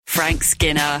Frank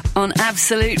Skinner on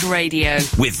Absolute Radio.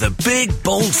 With the big,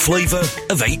 bold flavour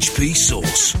of HP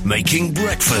sauce, making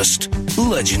breakfast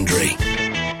legendary.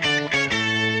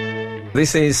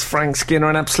 This is Frank Skinner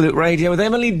on Absolute Radio with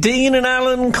Emily, Dean and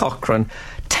Alan Cochrane.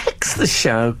 Text the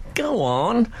show, go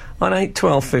on 8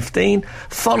 12 15.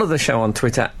 Follow the show on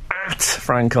Twitter at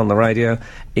Frank on the Radio.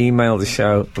 Email the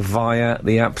show via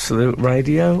the Absolute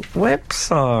Radio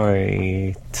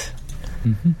website.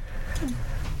 Mm-hmm.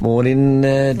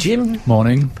 Morning, Jim.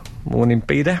 Morning. Morning,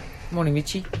 Peter. Morning,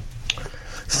 Richie.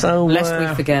 So, Lest we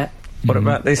forget. What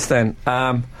about this then?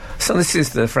 So this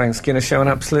is the Frank Skinner Show on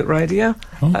Absolute Radio.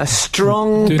 Oh. A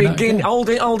strong beginning.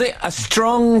 Hold it. A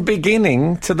strong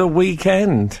beginning to the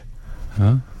weekend.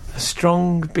 Huh? A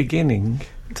strong beginning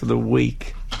to the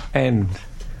weekend.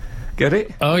 Get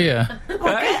it? Oh, yeah.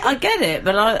 I get it,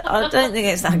 but I don't think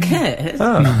it's that good.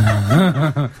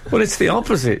 Oh. Well, it's the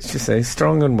opposite, you see.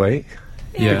 Strong and weak.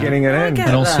 Yeah. Beginning and end.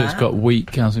 And also it's got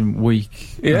weak, as in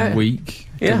weak. Yeah. And weak.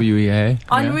 Yeah. W-E-A.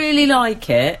 I yeah. really like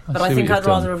it, but I see think what I'd you've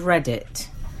rather done. have read it.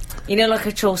 You know, like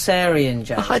a Chaucerian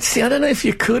joke. I don't know if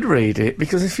you could read it,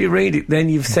 because if you read it, then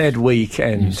you've said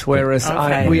weekend, whereas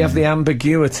Okay. we have the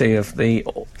ambiguity of the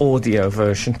audio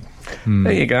version.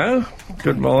 There you go.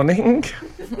 Good morning.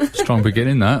 Strong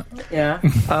beginning, that. Yeah.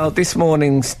 This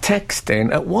morning's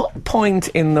texting. At what point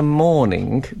in the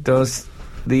morning does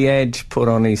the Edge put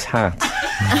on his hat?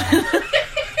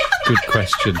 Good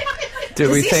question.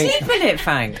 Does he sleep in it,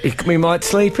 Frank? He might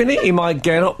sleep in it. He might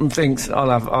get up and thinks, I'll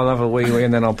have a wee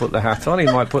and then I'll put the hat on. He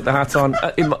might put the hat on.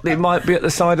 It might be at the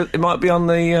side. It might be on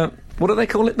the. What do they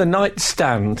call it? The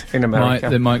nightstand in America.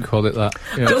 They might call it that.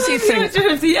 Yeah. Does he think?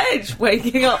 Of the Edge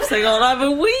waking up saying, "I'll have a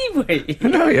wee."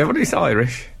 No, yeah, but he's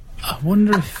Irish. I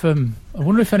wonder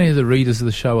if any of the readers of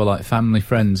the show are like family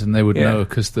friends and they would know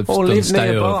because they've or done live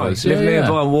nearby. stayovers. Live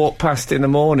nearby and walk past in the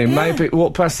morning. Yeah. Maybe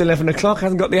walk past 11 o'clock.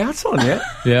 Hasn't got the hat on yet.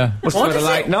 Yeah. Must have had a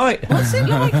late night. What's it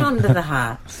like under the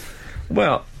hat?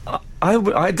 Well,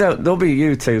 I don't. There'll be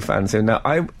U2 fans who know.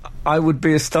 I would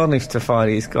be astonished to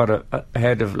find he's got a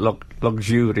head of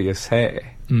luxurious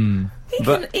hair. Mm.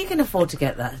 He can afford to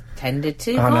get that tended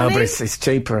to. I know, can't but he? it's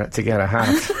cheaper to get a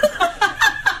hat.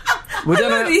 I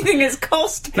don't really think it's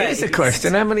cost based. Here's the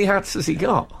question: how many hats has he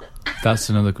got?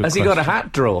 That's another good Has question. he got a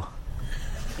hat drawer?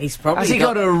 He's probably Has he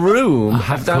got a room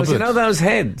hat of those? You cupboard. know those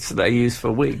heads that they use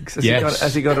for wigs?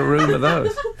 Has he got a room of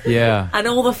those? Yeah. And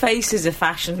all the faces are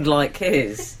fashioned like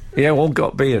his. Yeah, all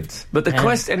got beards. But the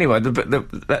question, anyway,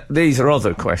 these are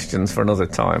other questions for another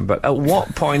time. But at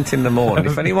what point in the morning,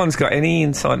 if anyone's got any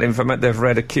inside information, they've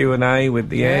read a Q&A with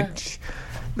the Edge,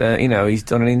 he's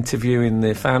done an interview in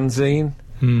the fanzine,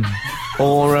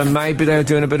 or maybe they're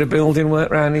doing a bit of building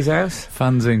work around his house.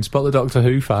 Fanzine. Spot the Doctor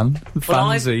Who fan. Well,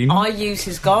 Fanzine. I use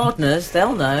his gardeners,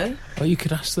 they'll know. Oh, you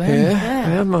could ask them.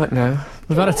 Yeah, I might know.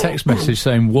 We've had a text message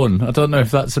saying 1. I don't know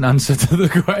if that's an answer to the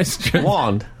question.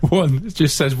 1? 1. It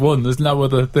just says 1. There's no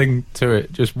other thing to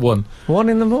it. Just 1. 1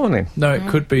 in the morning? No, it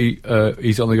could be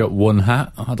he's only got 1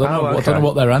 hat. I don't know. Okay. I don't know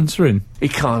what they're answering. He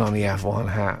can't only have 1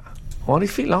 hat. What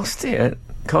if he lost it at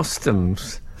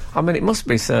customs? I mean, it must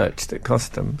be searched at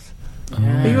customs.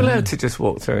 Are you allowed to just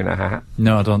walk through in a hat?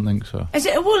 No, I don't think so. Is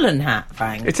it a woolen hat,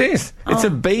 Frank? It is. It's a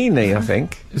beanie, I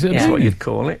think. Is it a That's what beanie? you'd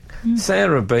call it.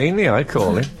 Sarah Beanie, I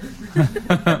call him.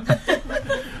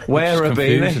 Wear a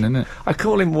confusing, beanie. isn't it? I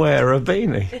call him Wear a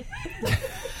beanie.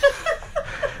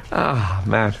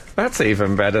 Man, that's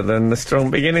even better than the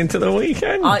strong beginning to the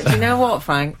weekend. Do you know what,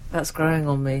 Frank? That's growing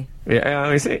on me.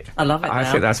 Yeah, is it? I love it I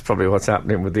now. think that's probably what's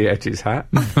happening with the Edge's hat.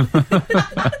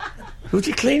 Would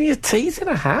you clean your teeth in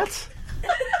a hat?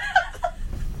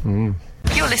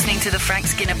 You're listening to the Frank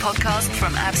Skinner podcast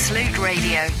from Absolute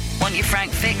Radio. Want your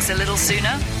Frank fix a little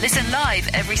sooner? Listen live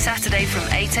every Saturday from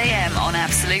 8 a.m. on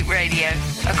Absolute Radio.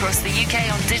 Across the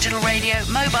UK on digital radio,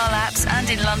 mobile apps, and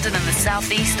in London and the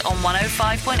South East on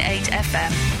 105.8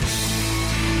 FM.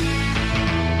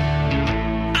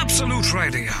 Absolute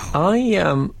Radio.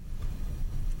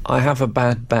 I have a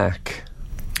bad back.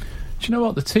 Do you know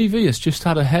what? The TV has just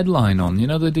had a headline on. You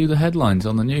know, they do the headlines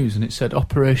on the news, and it said,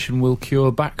 Operation will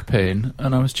cure back pain.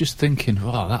 And I was just thinking,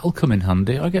 wow, that'll come in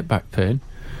handy. I get back pain.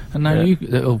 And now We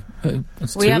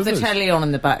have the telly on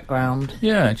in the background.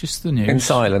 Yeah, just the news. In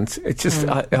silence. It's just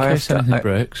I in have case to. anything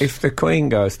breaks. If the Queen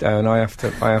goes down, I have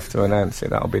to announce it.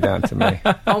 That'll be down to me.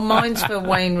 Oh, mine's for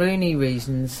Wayne Rooney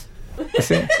reasons. Is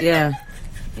it? Yeah.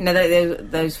 You know,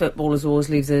 those footballers always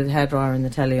leave the hairdryer and the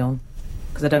telly on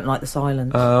because they don't like the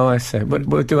silence. Oh, I see. But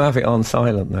we do have it on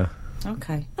silent though.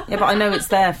 Okay. Yeah, but I know it's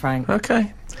there, Frank.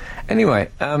 Okay. Anyway,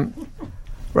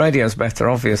 radio's better,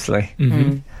 obviously.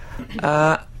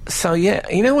 Mm-hmm. So yeah,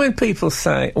 you know when people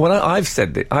say, well, I've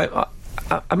said it.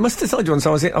 I must have told you once,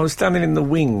 I was standing in the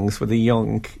wings with a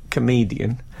young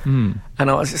comedian, and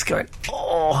I was just going,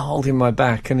 holding my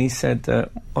back, and he said,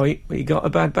 you got a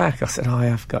bad back? I said, I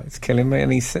have got, it's killing me.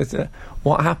 And he said,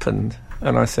 what happened?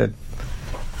 And I said,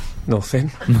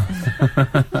 nothing.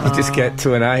 You just get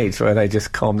to an age where they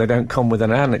just come. They don't come with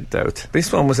an anecdote.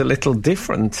 This one was a little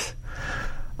different.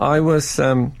 I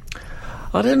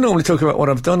don't normally talk about what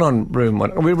I've done on Room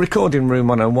 1. We're recording Room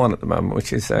 101 at the moment,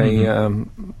 which is a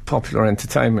popular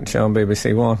entertainment show on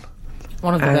BBC One.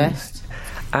 One of the best.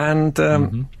 And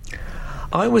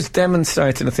I was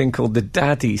demonstrating a thing called the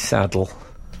Daddy Saddle.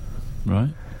 Right.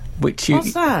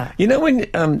 What's that? You know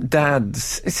when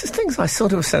dads... It's just things I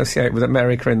sort of associate with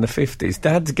America in the 50s.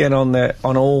 Dads get on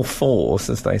all fours,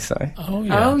 as they say. Oh,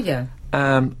 yeah. Oh, yeah.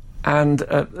 And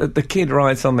the kid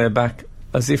rides on their back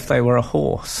as if they were a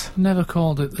horse. Never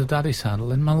called it the daddy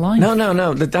saddle in my life.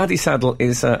 No. The daddy saddle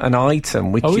is an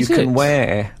item which you can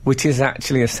wear, which is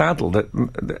actually a saddle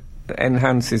that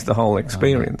enhances the whole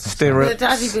experience. The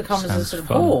daddy becomes a sort of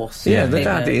horse. Yeah, the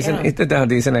daddy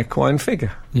is an equine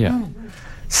figure. Yeah.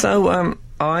 So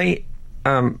I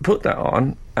put that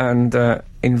on and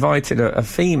invited a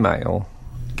female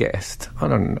guest. I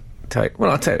don't take... Well,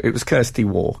 I'll tell you, it was Kirsty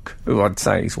Walk, who I'd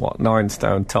say is, 9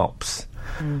 stone tops.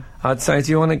 I'd say,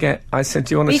 do you want to get... I said,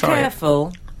 do you want to try Be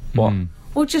careful. What?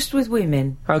 Well, just with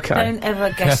women. Okay. Don't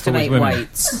ever guesstimate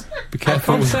weights. Be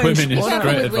careful with women is Be careful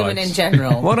great with women advice. in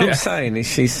general. What I'm saying is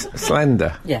she's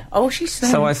slender. Yeah. Oh, she's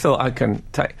slender. So I thought I can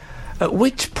take... At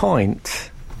which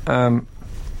point... I'm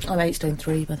 8 stone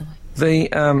 3, by the way.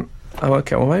 Oh,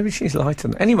 okay, well, maybe she's lighter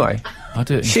than... Anyway, I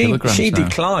do it in kilograms she now.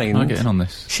 declined. I'm getting on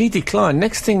this. She declined.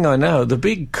 Next thing I know, the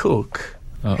big cook,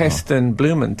 Heston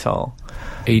Blumenthal...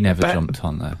 He never jumped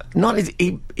on there.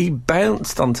 He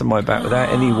bounced onto my back without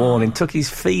any warning, took his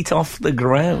feet off the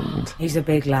ground. He's a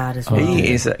big lad as well.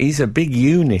 He's a big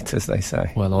unit, as they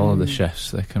say. Well, all of the chefs,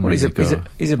 they can Well, really go...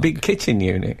 he's a big kitchen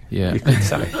unit, Yeah. you could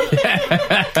say.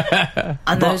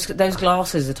 And those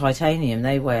glasses are titanium,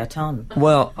 they weigh a ton.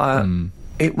 Well,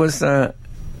 it was... I'd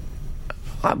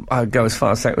go as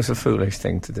far as say it was a foolish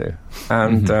thing to do.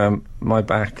 And my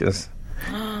back is...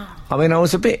 I mean, I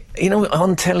was a bit... You know,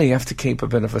 on telly you have to keep a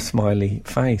bit of a smiley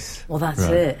face. Well, that's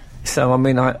it. So, I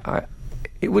mean,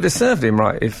 it would have served him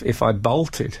right if I'd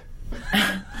bolted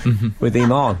with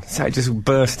him on. So it just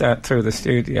burst out through the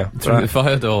studio. Through the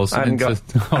fire doors and into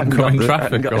oncoming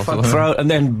traffic.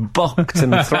 And then bucked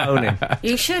and thrown him.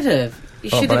 You should have.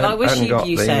 I wish you'd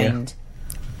Usained.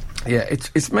 Yeah,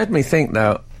 it's made me think,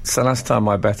 though, it's the last time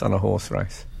I bet on a horse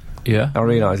race. Yeah. I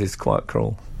realise it's quite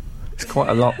cruel. It's quite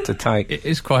a lot to take. It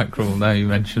is quite cruel now you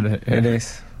mention it. Yeah. It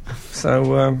is.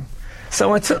 So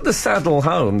I took the saddle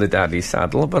home, the daddy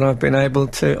saddle, but I've been unable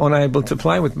to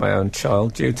play with my own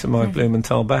child due to my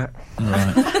Blumenthal back.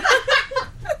 Right.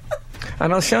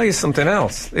 And I'll show you something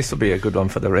else. This will be a good one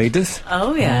for the readers.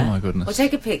 Oh, yeah. Oh, my goodness. We'll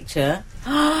take a picture.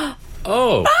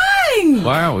 Oh! Bang!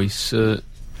 Wow, he's...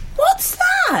 What's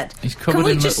that? He's covered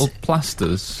in little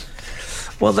plasters.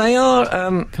 Well, they are...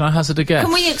 Can I hazard a guess?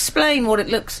 Can we explain what it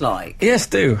looks like? Yes,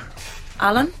 do.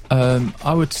 Alan?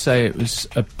 I would say it was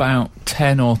about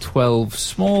 10 or 12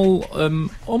 small,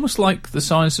 almost like the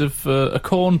size of a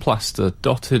corn plaster,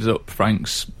 dotted up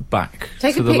Frank's back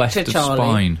Take to a the picture, left of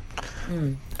Charlie.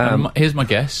 spine. Here's my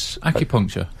guess.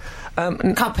 Acupuncture.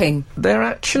 Cupping. They're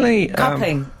actually...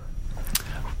 Cupping.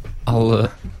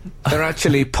 They're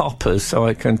actually poppers, so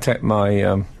I can take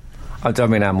my... I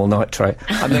don't mean amyl nitrate.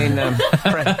 I mean...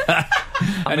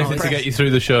 Anything to get you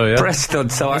through the show, yeah? Breast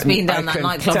stud, so It's been down that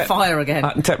nightclub fire again.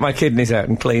 I can take my kidneys out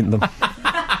and clean them.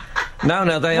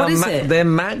 No, they're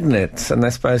magnets, and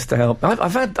they're supposed to help.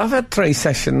 I've had 3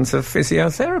 sessions of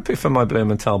physiotherapy for my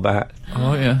Blumenthal back.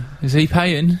 Oh, yeah. Is he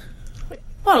paying?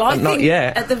 Well, I think not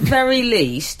yet. At the very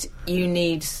least, you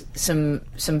need some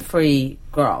free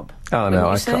grub. Oh, no,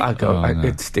 No.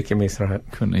 it's sticking me throat.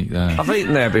 Couldn't eat that. I've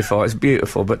eaten there before, it's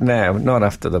beautiful, but now, not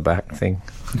after the back thing.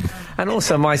 And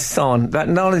also my son, that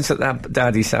knowledge that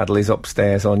daddy saddle is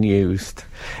upstairs unused.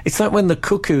 It's like when the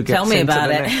cuckoo gets Tell me into about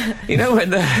the it. You know when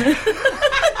the...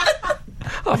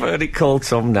 I've heard it called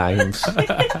some names.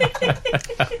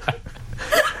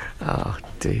 Oh,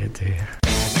 dear.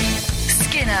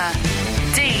 Skinner,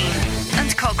 Dean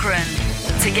and Cochrane.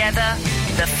 Together,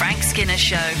 The Frank Skinner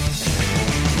Show.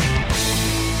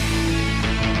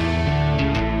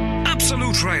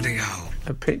 Absolute Radio.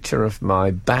 A picture of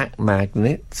my back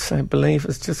magnets, I believe,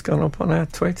 has just gone up on our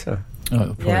Twitter. Oh,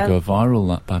 it'll probably go viral,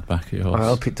 that bad back of yours. I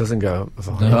hope it doesn't go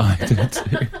viral. No, I did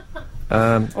too.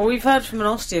 Well, we've heard from an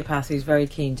osteopath who's very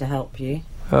keen to help you.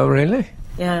 Oh, really?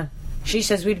 Yeah. She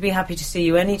says we'd be happy to see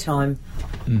you any time.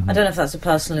 I don't know if that's a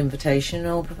personal invitation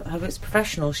or hope it's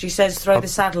professional. She says throw the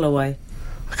saddle away.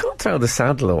 I can't throw the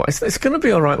saddle away. It's going to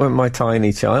be all right when my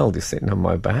tiny child is sitting on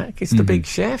my back. It's the big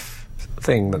chef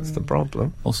thing that's the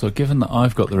problem. Also, given that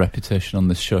I've got the reputation on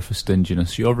this show for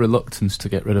stinginess, your reluctance to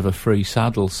get rid of a free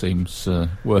saddle seems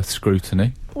worth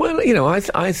scrutiny. Well, you know,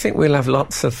 I think we'll have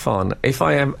lots of fun if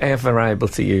I am ever able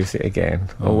to use it again.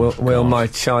 Or will my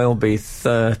child be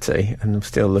 30 and I'm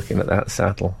still looking at that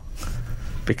saddle?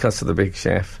 Because of the big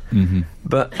chef.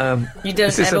 But you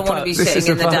don't ever want to be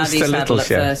sitting in the daddy saddle at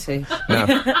 30.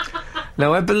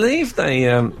 No, I believe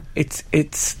they.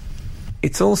 It's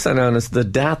also known as the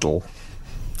Daddle.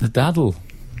 The Daddle.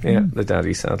 Yeah, the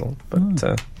daddy saddle.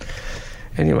 But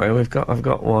anyway, I've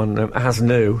got one as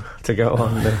new to go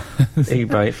on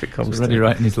eBay if it comes. Already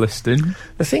writing his listing.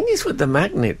 The thing is with the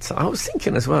magnets, I was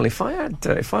thinking as well. If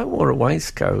I wore a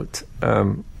waistcoat.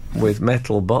 With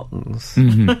metal buttons,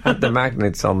 had the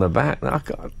magnets on the back.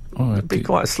 It'd be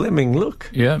quite a slimming look.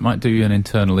 Yeah, it might do you an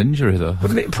internal injury, though.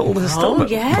 Wouldn't it pull the stomach?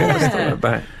 Yeah. Pull the stomach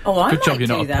back. Good job you're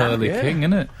not a pearly king,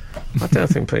 innit? I don't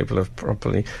think people have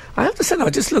properly... I have to say, I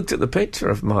just looked at the picture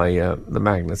of my the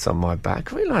magnets on my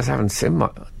back. I realised I haven't seen my...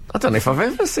 I don't know if I've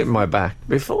ever seen my back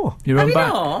before. Your own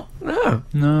back? No.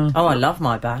 Oh, I love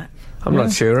my back. I'm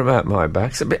not sure about my back.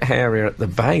 It's a bit hairier at the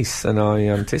base than I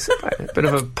anticipated. A bit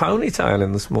of a ponytail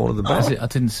in the small of the back. I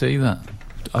didn't see that.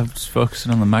 I was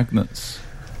focusing on the magnets.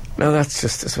 No, that's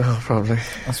just as well, probably.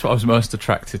 That's what I was most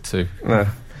attracted to. No.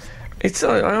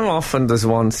 How often does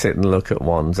one sit and look at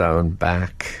one's own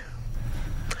back?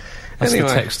 That's the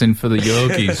texting for the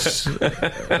yogis.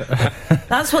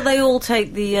 That's what they all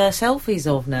take the selfies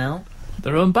of now.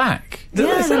 Their own back? The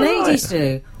ladies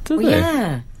do. Do they?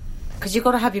 Yeah. Because you've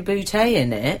got to have your bootay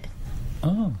in it.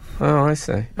 Oh, I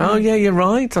see. Oh, yeah, you're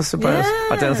right, I suppose. Yeah.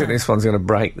 I don't think this one's going to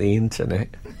break the internet.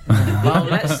 Well,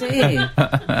 let's see.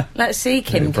 Let's see,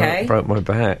 Kim K. Broke my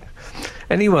back.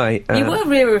 Anyway... you were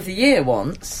Rearer of the Year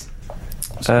once.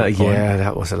 Yeah,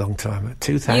 that was a long time.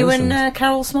 2000. You and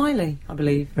Carol Smiley, I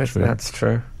believe. That's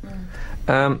true.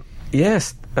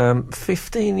 Yes,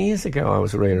 15 years ago I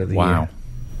was Rearer of the Year. Wow.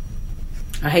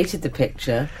 I hated the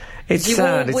picture. It's you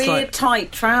sad. wore weird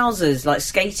tight trousers, like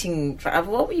skating.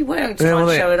 What were you wearing to try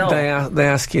and show it off? They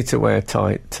ask you to wear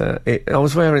tight. I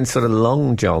was wearing sort of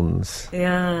long johns.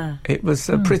 Yeah. It was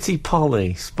Pretty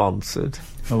Polly sponsored.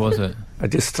 Or was it? I'm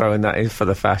just throwing that in for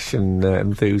the fashion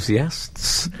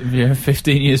enthusiasts. Yeah,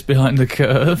 15 years behind the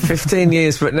curve. 15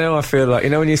 years, but now I feel like, you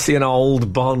know, when you see an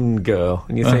old Bond girl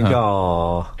and you think,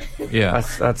 yeah,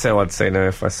 that's how I'd say now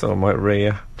if I saw my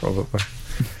Rhea, probably.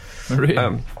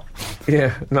 Maria?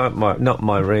 Yeah, not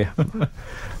my Rhea.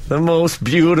 The most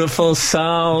beautiful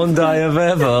sound I have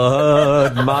ever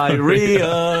heard. My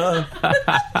Rhea.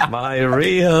 My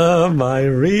Rhea, my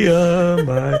Rhea,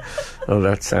 my... Oh,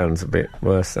 that sounds a bit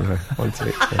worse than I wanted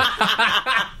it to.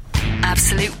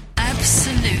 Absolute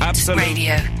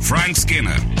Radio. Frank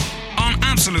Skinner on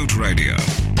Absolute Radio.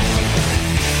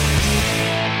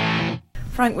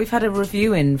 Frank, we've had a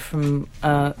review in from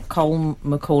Cole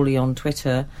Macaulay on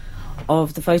Twitter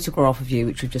of the photograph of you,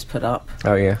 which we've just put up.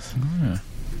 Oh, yes. Yeah.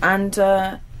 And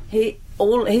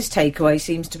all his takeaway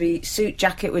seems to be suit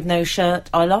jacket with no shirt.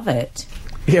 I love it.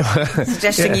 Yeah,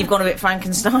 suggesting you've gone a bit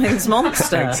Frankenstein's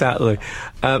monster. Exactly.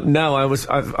 No,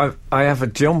 I have a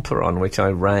jumper on which I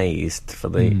raised for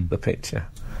the picture,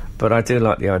 but I do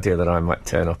like the idea that I might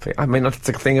turn up here. I mean, that's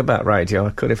the thing about radio.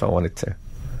 I could if I wanted to.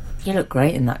 You look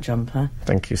great in that jumper.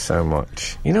 Thank you so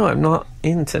much. You know, I'm not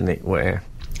into knitwear.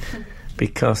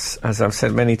 Because, as I've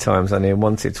said many times on here,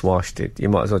 once it's washed, you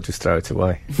might as well just throw it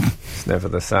away. It's never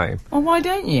the same. Well, why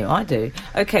don't you? I do.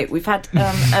 OK, we've had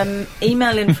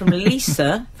email in from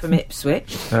Lisa from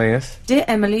Ipswich. Oh, yes? Dear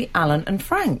Emily, Alun and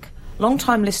Frank,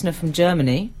 long-time listener from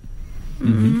Germany.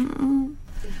 And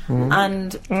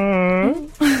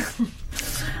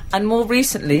and more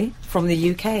recently from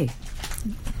the UK.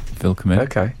 Welcome in.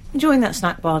 OK. Enjoying that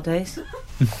snack bar days.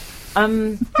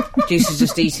 Juice is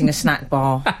just eating a snack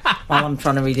bar while I'm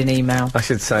trying to read an email. I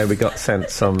should say we got sent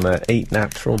some Eat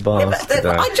Natural bars today.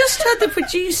 I just heard the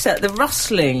producer, the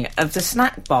rustling of the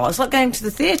snack bar. It's like going to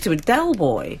the theatre with Del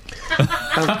Boy.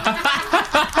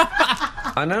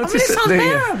 I noticed it's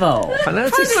unbearable. I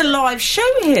noticed I'm trying to do a live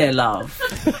show here, love.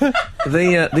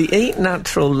 The Eat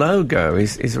Natural logo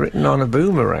is written on a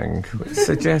boomerang, which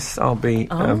suggests I'll be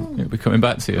It'll be coming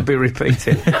back to you. I'll be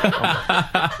repeating.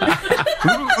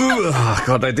 Oh,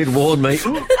 God, they did warn me.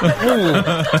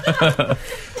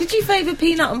 Did you favour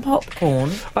peanut and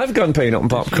popcorn? I've gone peanut and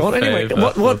popcorn. Anyway,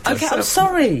 what? Okay, I'm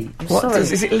sorry.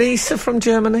 Is it Lisa from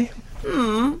Germany?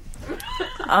 Yeah.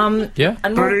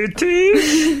 And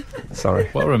Pretty. Sorry.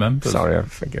 Well remembered. Sorry,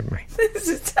 forgive me. This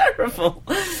is terrible.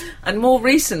 And more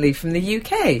recently from the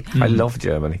UK. I love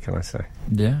Germany, can I say?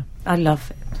 Yeah. I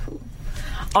love it.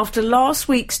 After last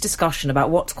week's discussion about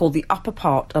what's called the upper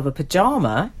part of a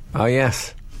pyjama... Oh,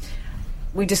 yes.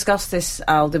 We discussed this,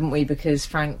 Al, didn't we? Because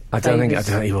Frank I don't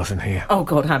think he wasn't here. Oh,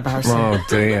 God, how embarrassing. Oh,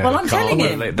 dear. Well, I'm telling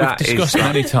him. We've discussed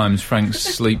many times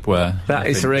Frank's sleepwear. That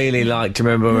is really like, do you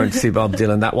remember when we went to see Bob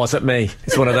Dylan? That wasn't me.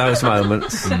 It's one of those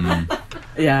moments.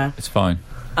 Yeah. It's fine.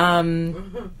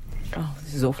 Oh,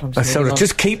 this is awful. I'm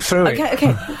just keep through it.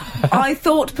 Okay. I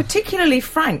thought particularly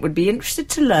Frank would be interested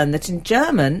to learn that in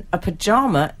German, a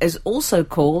pyjama is also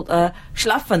called a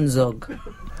Schlafenzug.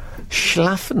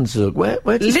 Schlafenzug? Where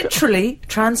Literally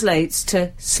translates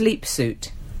to sleep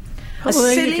suit. As there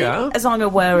you silly go. as I'm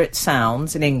aware it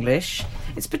sounds in English,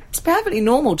 it's perfectly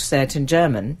normal to say it in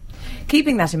German.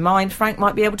 Keeping that in mind, Frank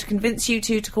might be able to convince you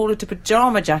two to call it a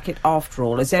pyjama jacket after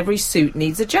all, as every suit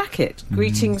needs a jacket.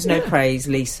 Greetings, no praise,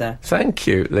 Lisa. Thank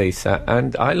you, Lisa.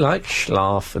 And I like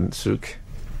Schlafenzug.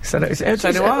 So do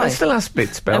I. What's the last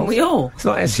bit spelled? And we all. It's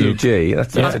not S-U-G,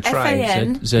 that's a train.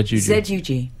 F-A-N-Z-U-G.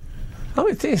 Z-U-G. Oh,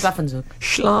 it is. Schlafenzug.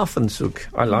 Schlafenzug.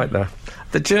 I like that.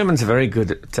 The Germans are very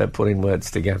good at putting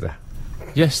words together.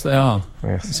 Yes, they are.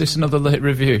 Yes. Is this another late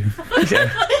review?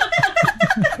 Yeah.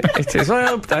 It is. I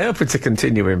hope it's a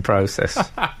continuing process.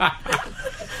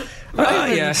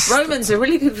 Yes. Romans are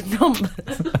really good with numbers.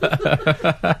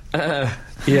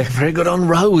 Yeah, very good on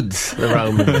roads, the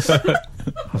Romans.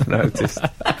 I've noticed.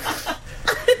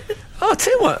 I'll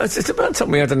tell you what, it's about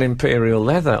time we had an Imperial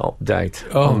Leather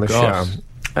update on the show.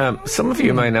 Some of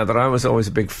you may know that I was always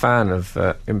a big fan of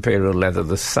Imperial Leather,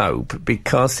 the soap,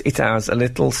 because it has a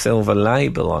little silver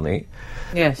label on it,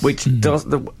 yes, which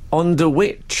under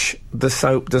which the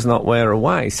soap does not wear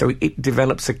away. So it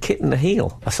develops a kit and a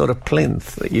heel, a sort of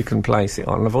plinth that you can place it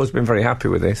on. And I've always been very happy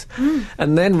with this.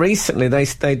 And then recently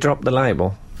they dropped the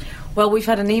label. Well, we've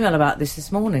had an email about this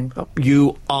morning.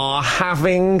 You are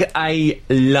having a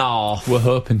laugh. We're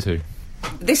hoping to.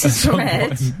 This is from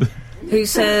Ed, who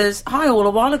says, "Hi all,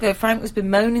 a while ago Frank has been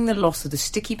moaning the loss of the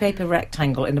sticky paper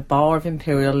rectangle in a bar of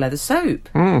Imperial Leather soap.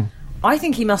 I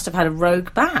think he must have had a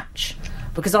rogue batch,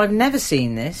 because I've never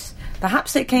seen this.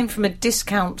 Perhaps it came from a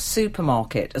discount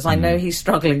supermarket, as I know he's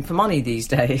struggling for money these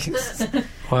days."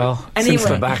 Well, anyway, since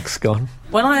the back's gone.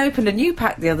 When I opened a new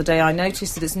pack the other day, I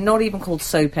noticed that it's not even called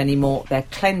soap anymore. They're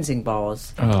cleansing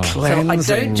bars. Oh. So I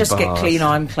don't just get bars. clean,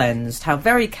 I'm cleansed. How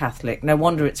very Catholic. No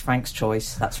wonder it's Frank's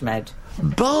choice. That's from Ed.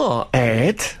 But,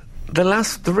 Ed,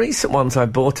 the recent ones I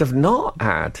bought have not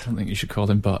had. I don't think you should call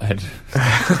him Bot Ed.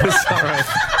 Sorry.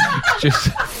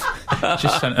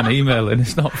 just sent an email in.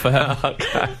 It's not fair.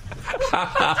 Okay.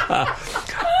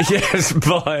 Yes,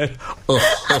 but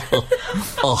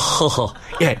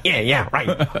yeah,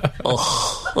 right.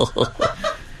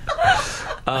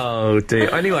 Oh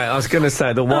dear. Anyway, I was going to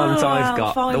say the ones I've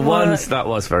got, that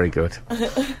was very good.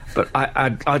 But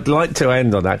I'd like to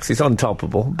end on that because it's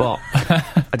untoppable. But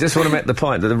I just want to make the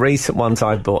point that the recent ones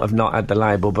I've bought have not had the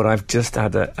label, but I've just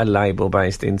had a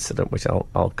label-based incident, which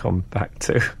I'll come back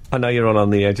to. I know you're all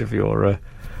on the edge of your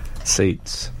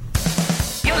seats.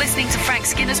 You're listening to Frank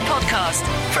Skinner's podcast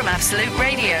from Absolute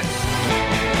Radio.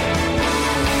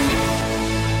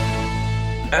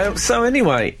 So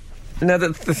anyway, now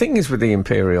the thing is with the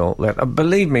Imperial Leather,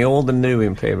 believe me, all the new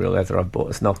Imperial Leather I've bought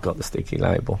has not got the sticky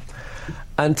label.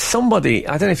 And somebody,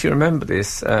 I don't know if you remember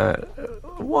this, a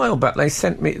while back they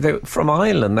sent me, from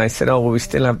Ireland, they said, oh, well, we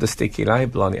still have the sticky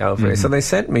label on it over here. So they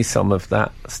sent me some of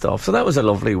that stuff. So that was a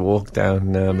lovely walk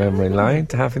down memory lane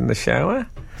to have in the shower.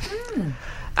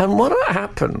 And what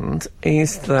happened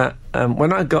is that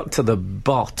when I got to the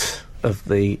bot of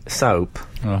the soap,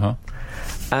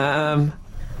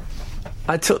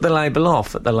 I took the label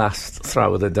off at the last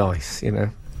throw of the dice, you know.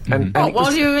 And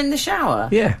while you were in the shower?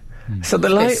 Yeah. So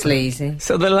the sleazy.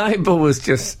 So the label was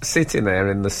just sitting there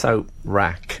in the soap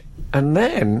rack. And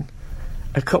then,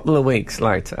 a couple of weeks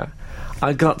later,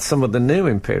 I got some of the new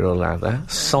Imperial Leather,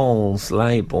 Sans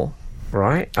label,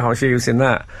 right? I was using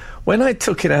that. When I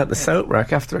took it out the soap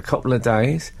rack after a couple of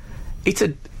days,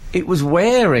 it was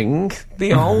wearing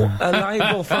the old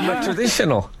label from the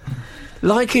traditional.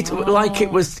 Like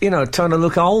it was, you know, trying to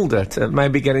look older to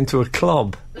maybe get into a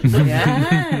club.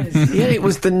 Yes. Yeah, it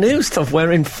was the new stuff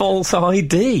wearing false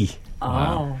ID.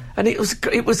 Wow. And I was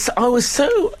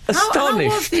so astonished.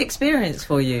 How was the experience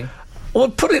for you? Well,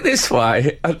 put it this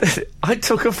way, I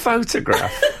took a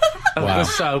photograph of the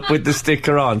soap with the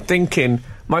sticker on, thinking,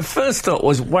 my first thought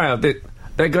was, wow, they're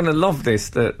going to love this,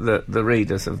 the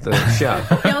readers of the show.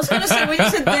 Yeah, I was going to say, when you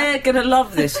said they're going to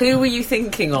love this, who were you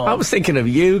thinking of? I was thinking of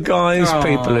you guys,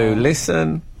 people who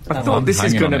listen. I thought this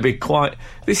is going to be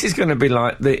This is going to be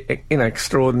like the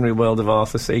extraordinary world of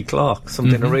Arthur C. Clarke.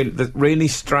 Something really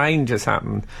strange has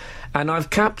happened, and I've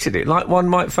captured it like one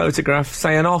might photograph,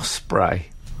 say, an osprey.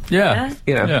 Yeah.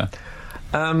 Yeah.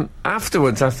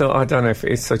 Afterwards, I thought, I don't know if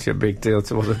it's such a big deal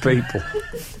to other people.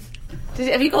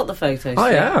 Have you got the photos?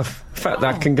 I have. In fact,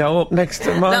 that can go up next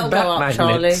to my bat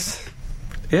magnets. Charlie.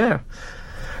 Yeah.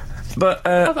 But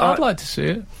I'd like to see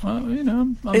it.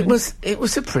 It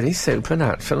was a pretty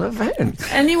supernatural event.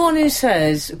 Anyone who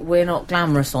says we're not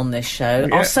glamorous on this show,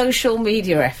 our social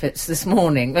media efforts this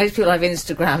morning, most people have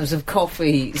Instagrams of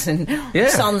coffees and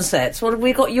sunsets. What have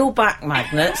we got? Your back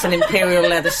magnets and imperial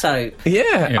leather soap.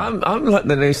 Yeah. I'm like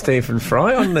the new Stephen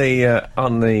Fry on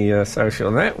the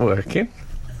social networking.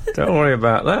 Don't worry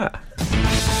about that.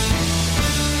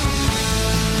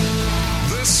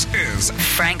 This is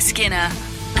Frank Skinner,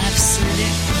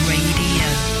 Absolute Radio.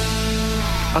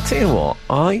 I'll tell you what,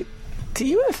 do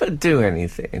you ever do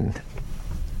anything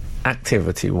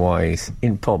activity-wise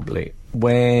in public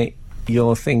where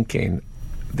you're thinking,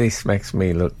 this makes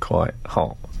me look quite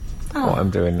hot, what I'm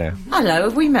doing now? Hello,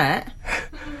 have we met?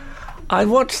 I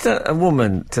watched a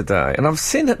woman today, and I've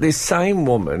seen this same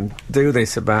woman do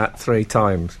this about 3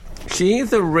 times. She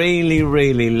either really,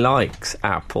 really likes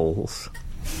apples,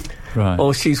 Right.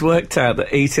 or she's worked out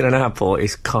that eating an apple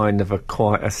is kind of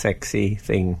quite a sexy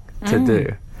thing to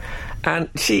do. And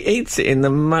she eats it in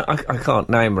the... I can't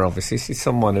name her, obviously. She's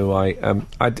someone who I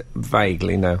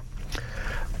vaguely know.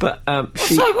 But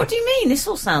sorry, what do you mean? This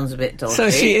all sounds a bit dodgy. So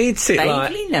she eats it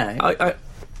vaguely, like...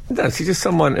 No, she's just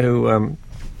someone who...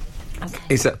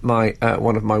 is at my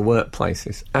one of my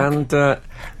workplaces, and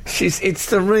it's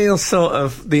the real sort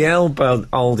of the elbow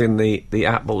holding the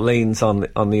apple leans on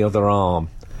the other arm,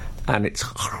 and it's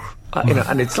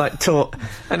and it's like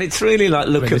and it's really like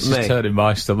look at this me. Is turning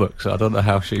my stomach, so I don't know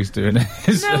how she's doing it.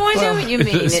 No, I know what you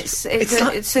mean.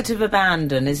 It's sort of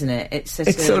abandon, isn't it? It's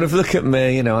sort of look at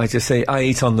me. I just say I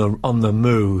eat on the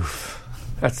move.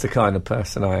 That's the kind of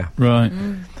person I am. Right.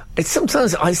 It's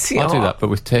sometimes I see... I do that, but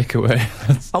with takeaway.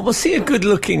 I will see a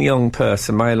good-looking young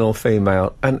person, male or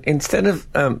female, and instead of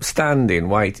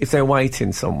standing, if they're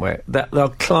waiting somewhere,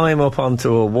 they'll climb up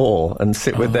onto a wall and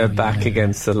sit with their back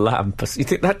against the lamp. You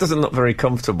think that doesn't look very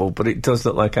comfortable, but it does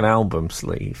look like an album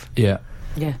sleeve. Yeah.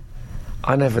 Yeah.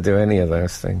 I never do any of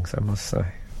those things, I must say.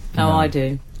 No, I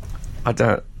do. I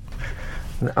don't.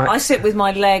 I sit with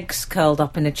my legs curled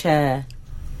up in a chair.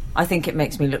 I think it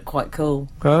makes me look quite cool.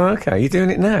 Oh, okay. You're doing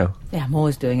it now? Yeah, I'm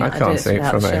always doing it. I can't see it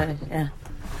from here. Yeah.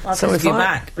 Well, so if your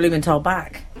back, Blumenthal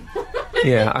back.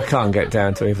 Yeah, I can't get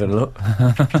down to even look.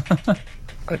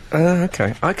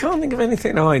 Okay. I can't think of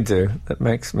anything I do that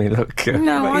makes me look...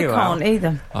 no, I can't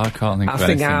either. I can't think of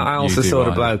anything. anything Al's the sort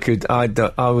of bloke who I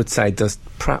would say does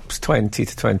perhaps 20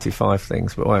 to 25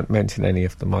 things, but won't mention any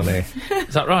of them on air.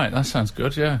 Is that right? That sounds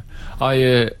good, yeah.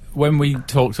 When we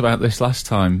talked about this last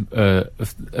time,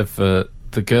 the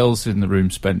girls in the room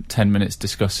spent 10 minutes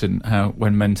discussing how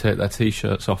when men take their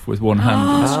T-shirts off with one hand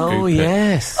and scoop it.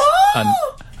 Yes.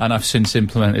 And I've since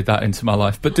implemented that into my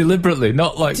life, but deliberately,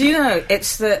 not like... Do you know,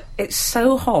 it's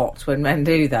so hot when men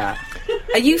do that.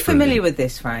 Are you familiar with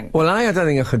this, Frank? Well, A, I don't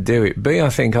think I could do it. B, I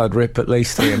think I'd rip at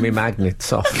least 3 of my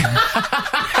magnets off.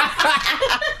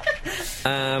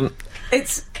 I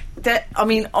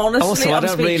mean, honestly, also, I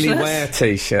don't speechless. really wear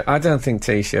T-shirts. I don't think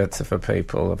T-shirts are for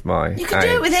people of my You can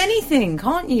do it with anything,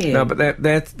 can't you? No, but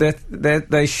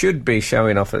they should be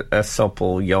showing off a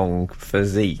supple, young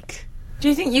physique. Do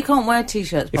you think you can't wear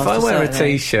T-shirts? If I wear a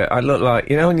T-shirt, I look like,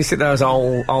 when you see those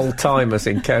old-timers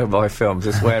in cowboy films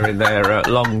just wearing their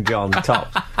long john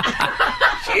tops.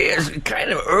 It's kind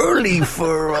of early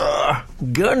for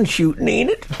gun shooting,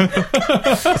 ain't it?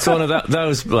 It's one of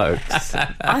those blokes.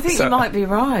 I think you might be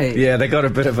right. Yeah, they got a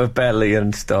bit of a belly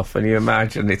and stuff, and you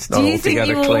imagine it's not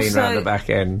altogether clean around the back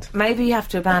end. Maybe you have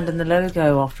to abandon the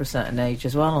logo after a certain age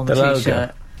as well on the T-shirt.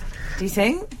 Logo. Do you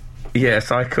think? Yes,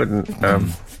 I couldn't...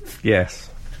 yes.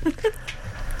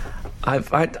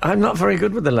 I'm not very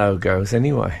good with the logos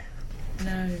anyway.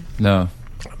 No.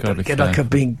 Get like a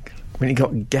big... When you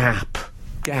got Gap,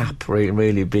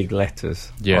 really big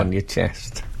letters on your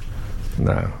chest.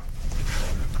 No.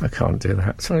 I can't do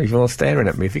that. Sorry, you're all staring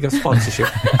at me. Have you got sponsorship?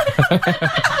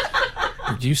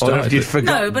 You started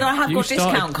No, but I have got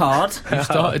discount card. You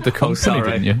started the company,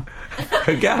 didn't you?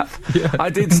 Gap? Yeah. I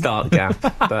did start Gap,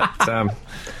 but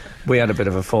we had a bit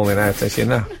of a falling out, as you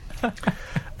know.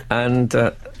 And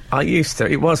I used to...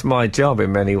 It was my job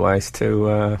in many ways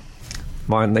to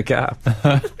mind the Gap.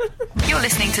 You're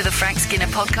listening to the Frank Skinner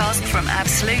podcast from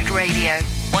Absolute Radio.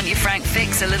 Want your Frank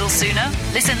fix a little sooner?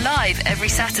 Listen live every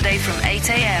Saturday from 8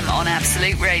 a.m. on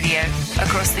Absolute Radio.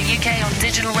 Across the UK on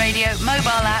digital radio,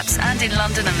 mobile apps, and in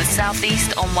London and the South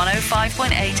East on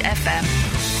 105.8 FM.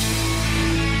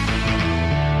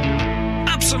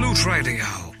 Absolute Radio.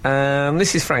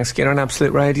 This is Frank Skinner on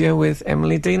Absolute Radio with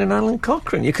Emily, Dean and Alan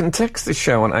Cochrane. You can text the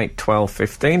show on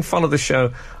 81215. Follow the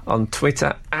show on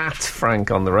Twitter at Frank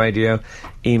on the Radio.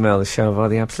 Email the show via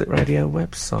the Absolute Radio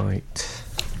website.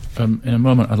 In a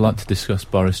moment, I'd like to discuss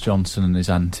Boris Johnson and his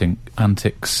antics.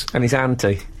 And his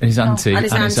auntie. And his antiques.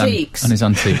 And his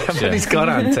antiques, yeah. He's got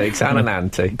antiques and an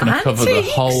auntie. Going to cover the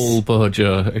whole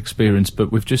Bojo experience,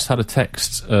 but we've just had a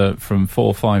text from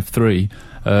 453.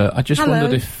 I just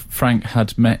wondered if Frank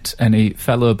had met any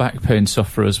fellow back pain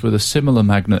sufferers with a similar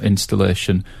magnet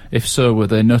installation. If so, were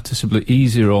they noticeably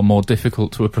easier or more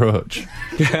difficult to approach?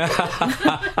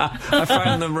 I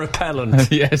found them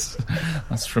repellent. Yes,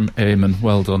 that's from Eamon.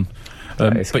 Well done.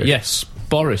 But yes,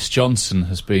 Boris Johnson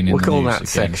has been in the news We'll call that again.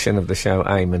 section of the show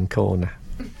Eamon Corner.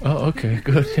 Oh, okay,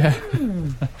 good, yeah.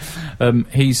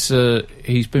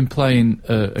 He's been playing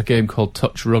a game called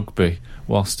Touch Rugby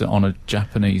whilst on a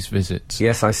Japanese visit.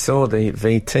 Yes, I saw the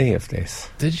VT of this.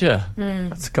 Did you?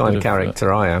 That's the kind of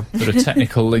character I am. Bit of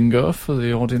technical lingo for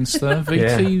the audience there.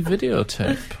 VT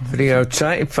videotape.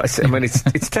 Videotape. I mean,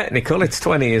 it's technical. It's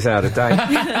 20 years out of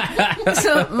date.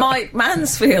 So Mike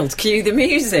Mansfield, cue the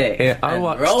music. Yeah, I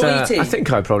watched. I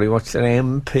think I probably watched an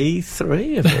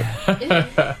MP3 of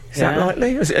it. Is that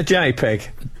likely? Was it a JPEG?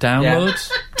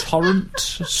 Download, torrent,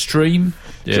 stream.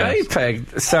 Yes.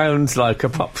 JPEG sounds like a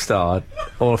pop star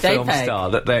or a film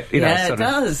star that they, it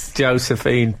does.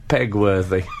 Josephine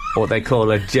Pegworthy, what they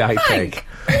call a JPEG. Hank,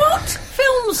 what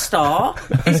film star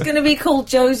is going to be called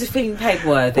Josephine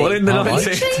Pegworthy? Well, in the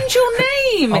You'd change your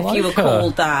name if you were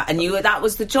called that, and that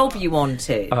was the job you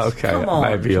wanted. Okay, come on.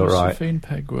 maybe you're right. Josephine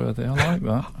Pegworthy, I like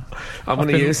that. I'm going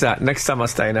to use that next time I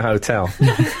stay in a hotel.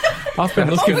 I've been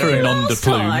looking for a nom de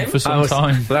plume for some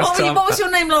time. What was your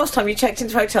name last time you checked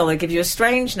into a hotel? They give you a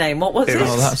strange name. What was it?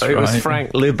 It was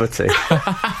Frank Liberty.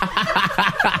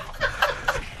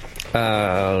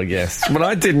 Oh, yes. But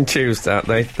I didn't choose that.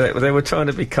 They were trying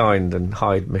to be kind and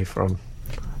hide me from...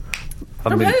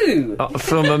 who?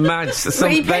 From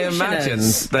they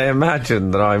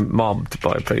imagine that I'm mobbed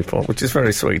by people, which is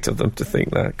very sweet of them to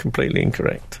think that. Completely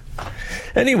incorrect.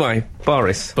 Anyway,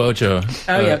 Boris. Bojo.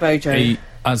 Bojo.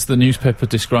 As the newspaper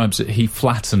describes it, he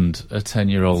flattened a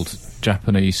 10-year-old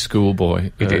Japanese schoolboy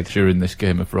during this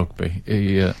game of rugby.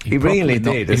 He really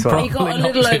did as well. He got a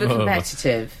little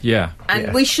over-competitive. Yeah.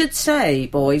 And we should say,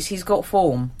 boys, he's got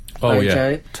form, Bojo. Yeah,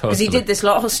 totally. Because he did this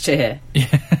last year.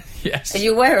 Yeah. Yes. Are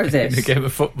you aware of this? In a game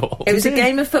of football. It was a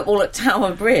game of football at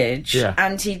Tower Bridge,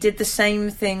 and he did the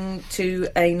same thing to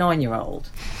a 9-year-old.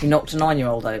 He knocked a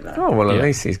 9-year-old over. Oh, well, at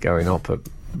least he's going up a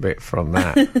bit from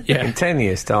that. In 10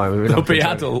 years' time, they'll be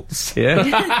adults. Yeah.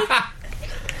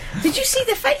 Did you see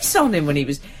the face on him when he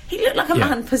looked like a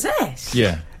man possessed?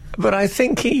 Yeah. But I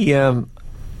think he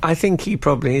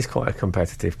probably is quite a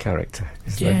competitive character.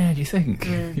 Yeah, do you think?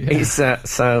 Yeah.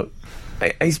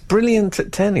 He's brilliant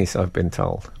at tennis, I've been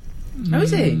told. Oh,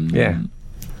 is he? Yeah.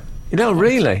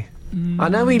 Really? I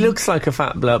know he looks like a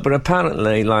fat bloke, but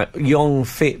apparently, like, young,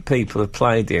 fit people have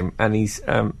played him, and he's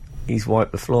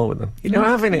wiped the floor with them.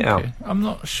 Having it out. I'm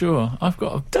not sure.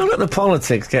 Don't let the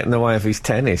politics get in the way of his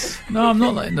tennis. No, I'm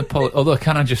not letting the politics... Although,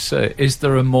 can I just say, is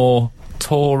there a more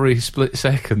Tory split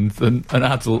second than an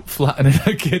adult flattening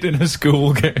a kid in a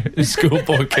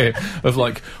schoolboy game of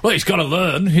like, well, he's got to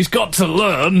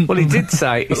learn. Well, he did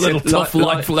say a little tough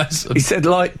life lesson. He said,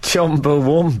 like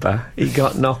Chumbawamba, he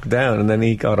got knocked down and then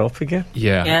he got up again.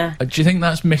 Yeah. Do you think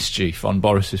that's mischief on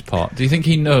Boris's part? Do you think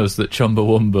he knows that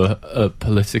Chumbawamba are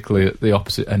politically at the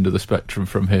opposite end of the spectrum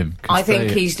from him? I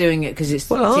think he's doing it because it's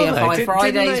TFI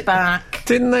Friday's back.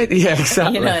 Didn't they? Yeah,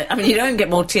 exactly. You don't get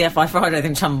more TFI Friday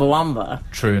than Chumbawamba.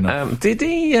 True enough.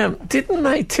 Didn't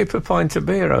they tip a pint of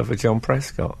beer over John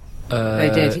Prescott?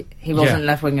 They did. He wasn't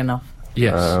left-wing enough.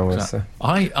 Yes. Exactly.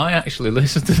 I actually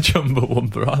listened to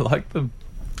Chumbawamba. I like them.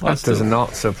 That does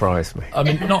not surprise me. I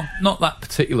mean, not that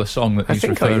particular song that he's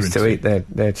referring to. I used to eat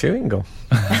their chewing gum.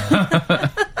 I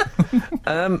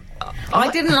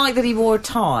didn't like that he wore a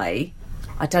tie.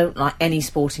 I don't like any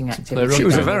sporting activity. She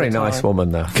was a very nice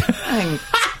woman, though.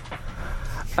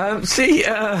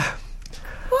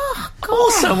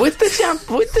 Also, with the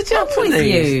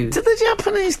Japanese, you? do the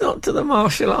Japanese not do the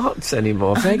martial arts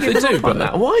anymore? They do, but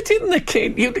that. Why didn't the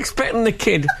kid? You'd expect the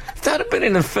kid. If that had been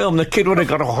in a film, the kid would have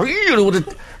got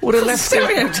would have left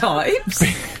stereotypes.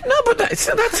 No, but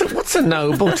what's a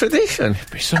noble tradition?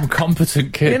 Be some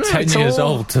competent kid, 10 years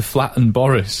old, to flatten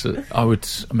Boris.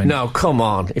 No, come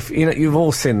on. If you've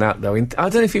all seen that though. I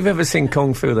don't know if you've ever seen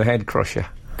Kung Fu: The Head Crusher.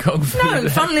 No,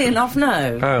 funnily enough,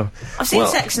 no. Oh, I've seen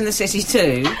Sex and the City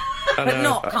too, but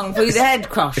not Kung Fu: The Head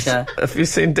Crusher. Have you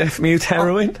seen Deaf Mute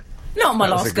Heroin? Not my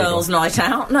last girls' night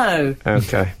out. No.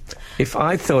 Okay. If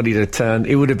I thought he'd have turned,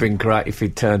 it would have been great if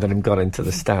he'd turned and got into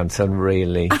the stance and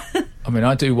really...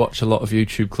 I do watch a lot of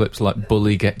YouTube clips like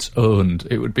Bully Gets Owned.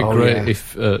 It would be great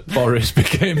if Boris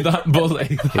became that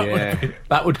bully.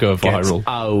 That would go viral. Gets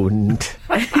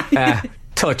owned.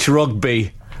 Touch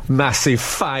rugby. Massive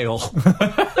fail.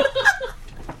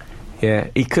 Yeah,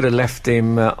 he could have left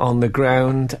him on the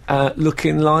ground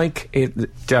looking like...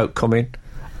 joke coming.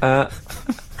 An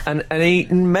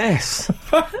eaten mess.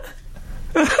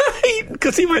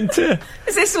 Because he went to...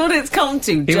 Is this what it's come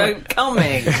to? Joke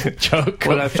coming. Joke.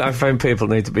 Well, I find people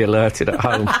need to be alerted at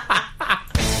home.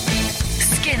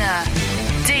 Skinner,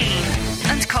 Dean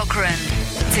and Cochrane.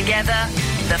 Together,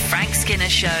 The Frank Skinner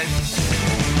Show.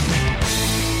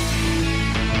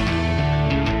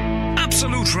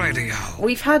 Absolute Radio.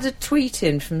 We've had a tweet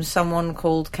in from someone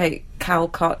called Kate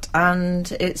Calcott,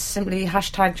 and it's simply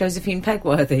hashtag Josephine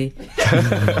Pegworthy.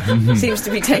 Seems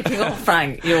to be taking off,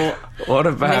 Frank, your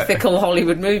mythical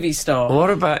Hollywood movie star.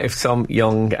 What about if some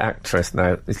young actress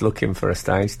now is looking for a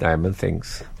stage name and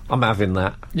thinks, I'm having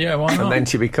that. Yeah, why not? And then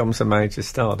she becomes a major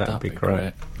star. That'd be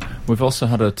great. We've also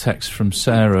had a text from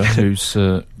Sarah, who's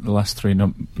the last three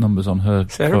numbers on her.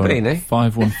 Sarah Beanie?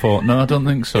 514. No, I don't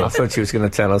think so. I thought she was going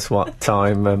to tell us what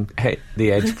time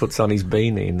the Edge puts on his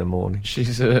beanie in the morning.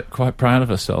 She's quite proud of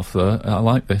herself, though. I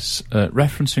like this.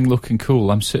 Referencing looking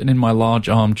cool, I'm sitting in my large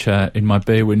armchair in my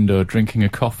bay window drinking a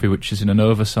coffee which is in an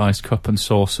oversized cup and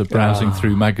saucer, browsing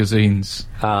through magazines.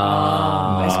 It's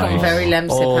got very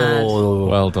lemsip.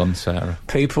 Well done, Sarah.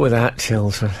 People without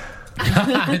children.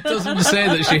 It doesn't say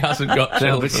that she hasn't got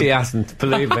children. No, but she hasn't.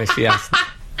 Believe me, she hasn't.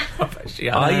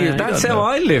 That's how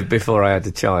I lived before I had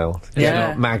a child.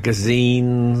 Yeah.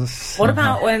 Magazines. What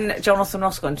about when Jonathan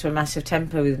Ross got into a massive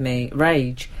temper with me,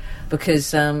 rage,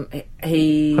 because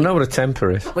he... I know what a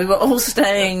temper is. We were all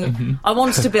staying... I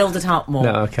wanted to build it up more.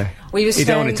 No, okay. You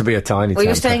don't want it to be a tiny temper. We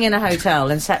were staying in a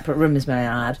hotel in separate rooms, may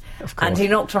I add. Of course. And he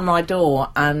knocked on my door,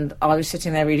 and I was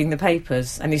sitting there reading the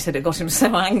papers, and he said it got him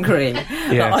so angry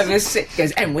that I was... He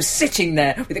goes, Em was sitting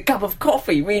there with a cup of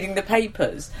coffee reading the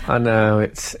papers. I know,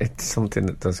 it's something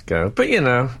that does go. But,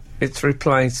 it's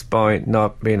replaced by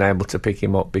not being able to pick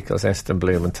him up because Eston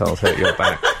Blumenthal's hurt your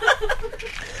back.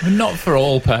 Not for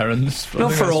all parents.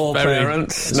 Not for all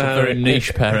parents. It's a very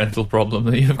niche parental problem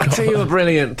that you've got. I'll tell you a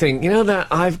brilliant thing. You know that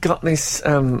I've got this...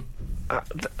 I've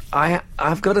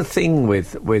got a thing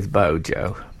with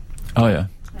Bojo. Oh, yeah.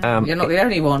 You're not the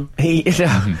only one.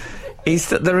 Is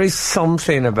that there is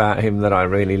something about him that I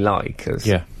really like.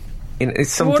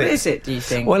 It's something. What is it, do you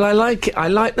think? Well, I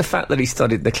like the fact that he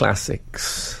studied the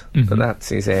classics. But that's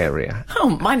his area. Oh,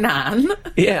 my nan.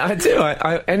 Yeah, I do.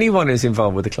 Anyone who's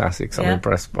involved with the classics, I'm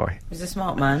impressed by. He's a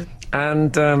smart man.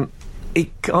 And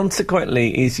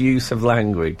consequently, his use of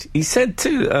language. He said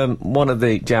to one of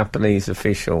the Japanese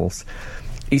officials,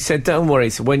 he said, don't worry,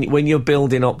 so when you're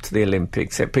building up to the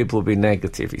Olympics, people will be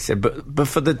negative. He said, but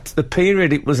for the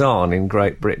period it was on in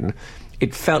Great Britain,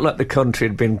 it felt like the country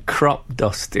had been crop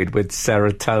dusted with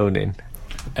serotonin.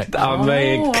 I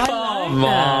mean, come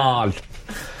on.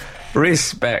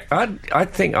 Respect. I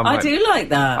think I do like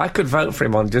that. I could vote for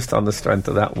him on the strength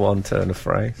of that one turn of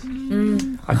phrase.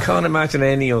 I can't imagine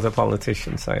any other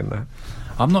politician saying that.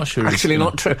 I'm not sure. Actually,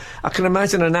 not true. I can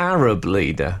imagine an Arab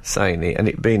leader saying it and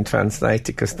it being translated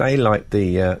because they like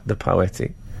the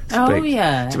poetic. Oh,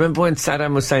 yeah. Do you remember when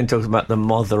Saddam Hussein talks about the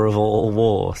mother of all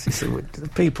wars? He said, the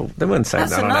people, they weren't saying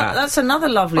that's another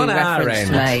lovely reference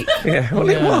to make. Yeah, well,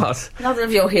 it was. Another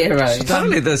of your heroes.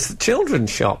 Apparently there's children's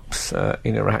shops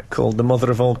in Iraq called the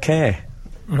mother of all care.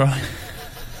 Right.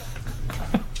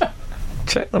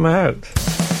 Check them out.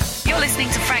 You're listening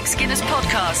to Frank Skinner's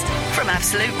podcast from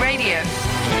Absolute Radio.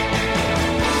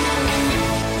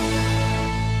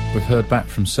 We've heard back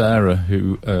from Sarah,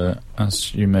 who,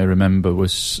 as you may remember,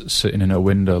 was sitting in her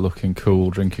window looking cool,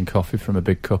 drinking coffee from a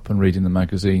big cup and reading the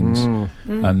magazines.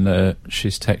 And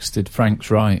she's texted, Frank's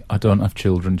right, I don't have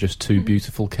children, just two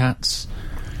beautiful cats.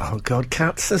 Oh, God,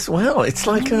 cats as well. It's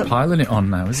like piling it on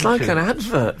now, isn't it? It's like an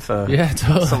advert for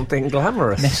something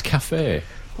glamorous. Nescafe.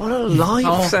 What a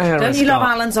life, Sarah. Don't you love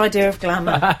Alan's idea of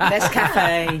glamour?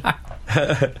 Nescafe.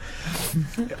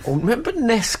 Remember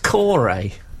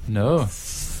Nescore? No.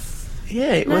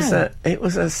 Yeah, it was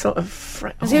a sort of...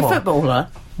 Was he a footballer?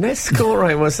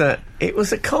 Nescore was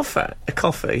a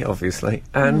coffee, obviously,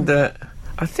 and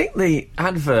I think the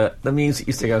advert, the music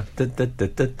used to go,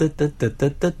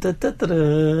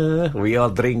 we all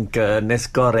drink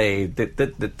Nescore, but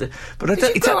I don't...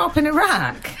 Did you grow up in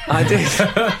Iraq? I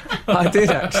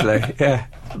did actually, yeah.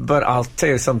 But I'll tell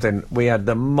you something, we had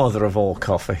the mother of all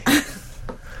coffee.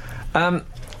 But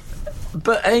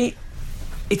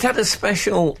it had a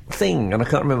special thing, and I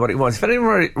can't remember what it was. If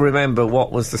anyone remember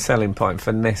what was the selling point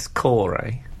for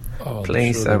Nescore,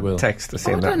 please text us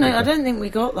in that. I don't think we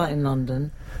got that in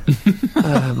London.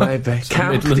 Maybe.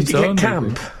 Camp? Did you get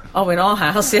Camp? Oh, in our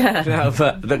house, yeah. No,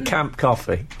 but the Camp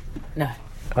coffee. No.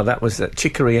 Oh, that was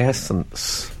Chicory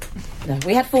Essence. No,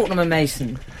 we had Fortnum and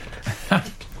Mason.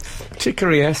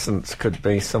 Chicory Essence could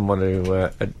be someone who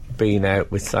had been out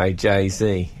with, say,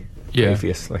 Jay-Z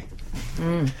previously.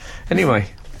 Anyway.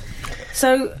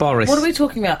 So, Boris. What are we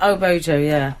talking about? Oh, Bojo,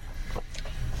 yeah.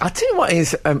 I'll tell you what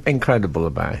is incredible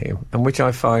about him, and which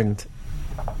I find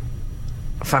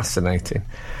fascinating,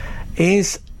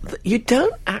 is that you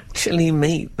don't actually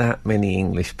meet that many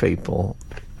English people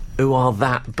who are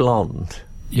that blonde.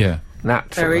 Yeah.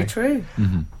 Naturally. Very true.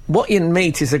 Mm-hmm. What you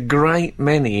meet is a great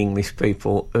many English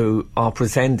people who are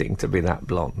pretending to be that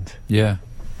blonde. Yeah.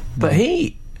 But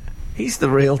he's the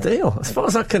real deal. As far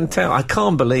as I can tell, I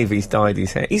can't believe he's dyed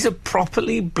his hair. He's a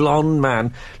properly blonde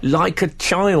man, like a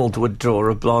child would draw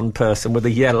a blonde person with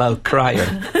a yellow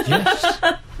crayon. Yes.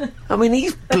 I mean,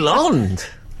 he's blonde.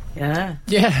 Yeah.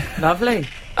 Yeah. Lovely.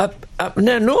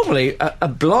 Now, normally, a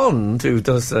blonde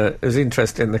who's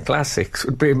interested in the classics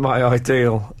would be my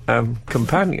ideal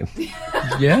companion.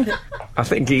 Yeah. I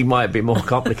think he might be more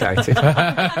complicated.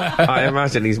 I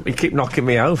imagine he keep knocking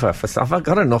me over for stuff. I've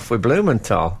got enough with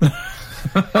Blumenthal.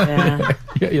 Yeah.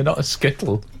 Yeah, you're not a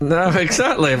skittle. No,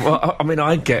 exactly. Well, I mean,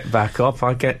 I get back up,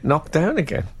 I get knocked down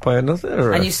again by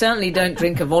another... And you certainly don't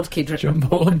drink a vodka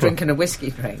drink and a whiskey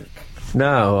drink.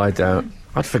 No, I don't.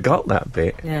 I'd forgot that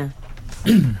bit. Yeah.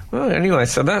 Well, anyway,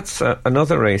 so that's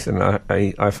another reason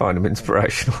I find him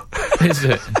inspirational. Is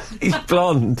it? He's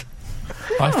blonde.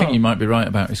 I think you might be right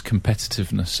about his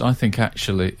competitiveness. I think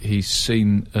actually he's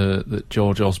seen that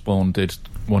George Osborne did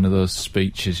one of those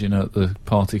speeches, at the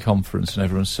party conference, and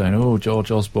everyone's saying, oh,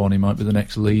 George Osborne, he might be the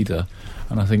next leader.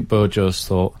 And I think Bojo's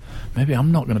thought, maybe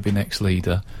I'm not going to be next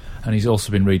leader. And he's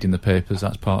also been reading the papers,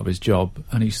 that's part of his job.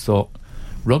 And he's thought,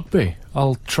 rugby,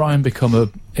 I'll try and become a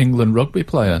England rugby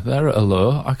player. They're at a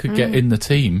low, I could get in the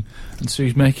team. And so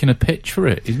he's making a pitch for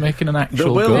it. He's making an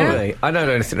actual There will goal. be. I don't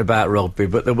know anything about rugby,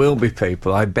 but there will be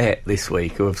people, I bet, this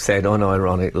week who have said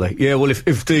unironically, yeah, well, if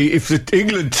the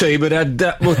England team had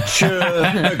that much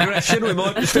aggression, we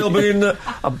might still be in the...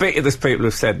 I bet you there's people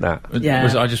who've said that. Yeah.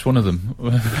 Was I just one of them?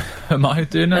 Am I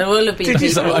doing it? There will have been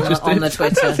people on the I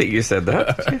Twitter. don't think you said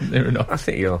that. Near enough. I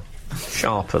think you're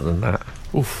sharper than that.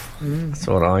 Oof. That's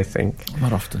what I think.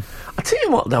 Not often. I'll tell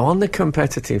you what, though, on the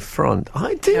competitive front,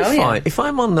 I do find, if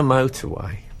I'm on the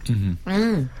motorway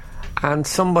and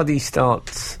somebody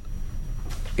starts,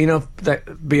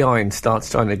 behind starts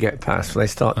trying to get past, they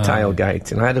start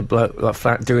tailgating. I had a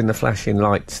bloke doing the flashing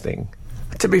lights thing.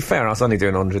 To be fair, I was only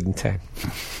doing 110.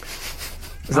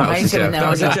 That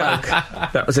was a joke.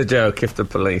 That was a joke. If the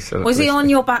police was he on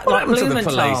your back like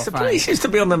Blumenthal? The police used to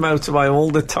be on the motorway all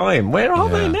the time. Where are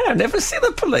they now? Never see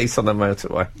the police on the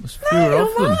motorway. There's fewer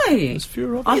of them. Right.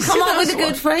 Fewer of I them. come up with a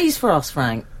good phrase for us,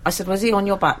 Frank. I said, was he on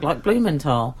your back like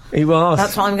Blumenthal? He was.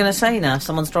 That's what I'm going to say now. If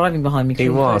someone's driving behind me. He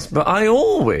was. But I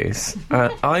always,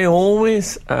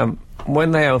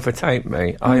 when they overtake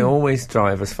me, I always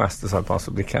drive as fast as I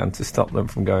possibly can to stop them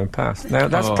from going past. Now,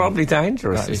 that's probably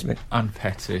dangerous, isn't it? And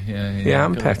petty, Yeah,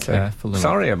 I'm petty.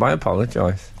 Sorry, I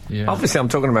apologise. Yeah. Obviously, I'm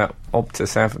talking about up to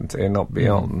 70 and not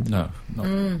beyond. No,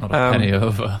 not a penny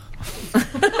over.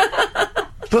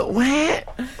 But where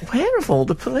have all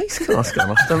the police cars gone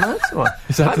off the motorway?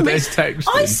 Is that today's text?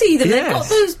 I see them. Yes. They've got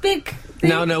those big...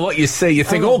 No, what you see, you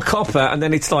think, copper, and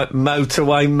then it's like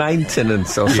motorway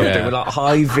maintenance or something with like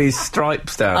high-vis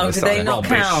stripes down the do side. they not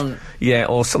count? Yeah,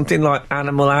 or something like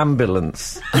animal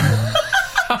ambulance.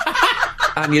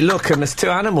 And you look and there's two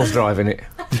animals driving it.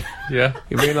 Yeah.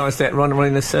 You realise they're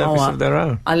running a service of their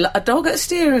own. A dog at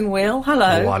steering wheel,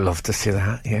 hello. Oh, I love to see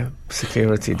that, yeah.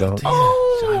 Security dog.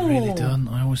 I really don't.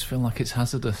 I always feel like it's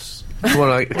hazardous. Well,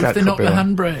 what if they knock the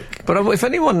handbrake? But if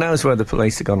anyone knows where the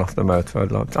police have gone off the motor,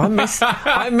 I'd like to.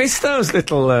 I miss those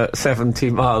little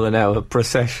 70-mile-an-hour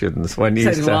processions when you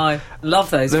used to... I love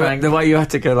those, Frank. The way you had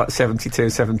to go like 72,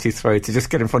 73 to just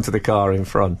get in front of the car in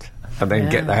front and then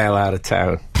get the hell out of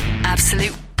town.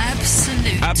 Absolute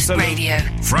Absolute Radio.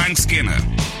 Frank Skinner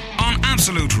on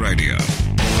Absolute Radio.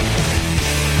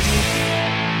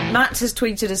 Matt has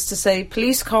tweeted us to say,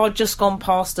 police car just gone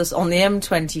past us on the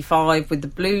M25 with the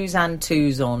blues and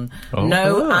twos on.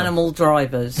 No animal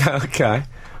drivers. Okay.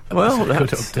 Well,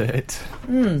 that's a good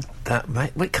update. That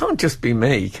it can't just be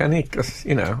me, can it? Because,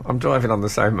 I'm driving on the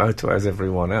same motorway as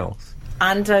everyone else.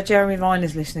 And Jeremy Vine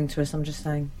is listening to us, I'm just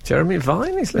saying. Jeremy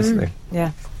Vine is listening?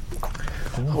 Yeah.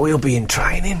 We'll be in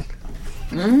training.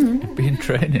 Be in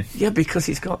training? Yeah, because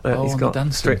he's got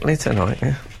dancing. Strictly tonight,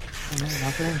 yeah.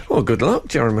 Well, good luck,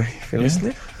 Jeremy, if you're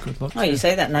listening. Good luck. Oh, you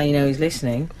say that now you know he's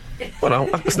listening. Well,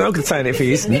 it's no good saying it if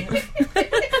he isn't.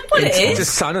 Well, it is.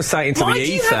 Just kind of say it into Why the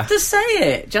do ether. you have to say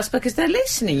it? Just because they're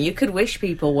listening. You could wish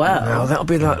people well. No, that'll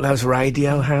be like those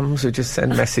radio hams who just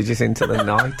send messages into the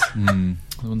night. The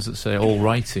ones that say all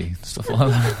righty, stuff like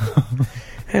that.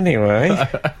 Anyway.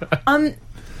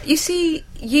 You see,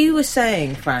 you were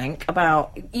saying, Frank,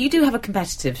 about... You do have a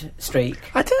competitive streak.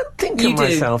 I don't think You of do.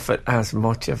 myself as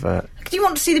much of a... Do you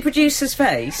want to see the producer's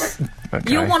face?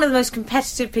 Okay. You're one of the most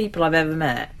competitive people I've ever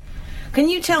met. Can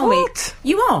you tell What? me...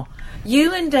 You are.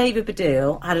 You and David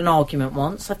Baddiel had an argument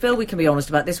once. I feel we can be honest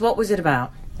about this. What was it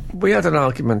about? We had an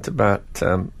argument about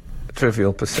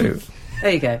Trivial Pursuit.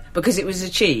 There you go. Because it was a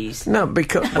cheese. No,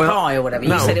 because... A pie or whatever.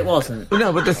 no. You said it wasn't.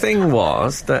 No, but the thing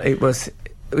was that it was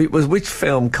which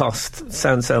film cost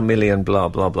so million, blah,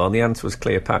 blah, blah. And the answer was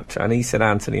Cleopatra. And he said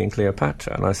Anthony and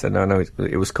Cleopatra. And I said, no,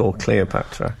 it was called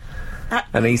Cleopatra.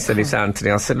 And he said it's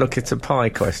Anthony. I said, look, it's a pie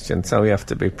question, so we have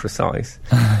to be precise.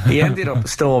 He ended up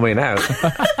storming out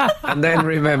and then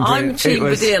remembered... I'm Team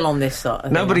Baddiel on this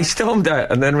side. No, but he stormed out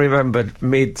and then remembered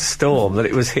mid-storm that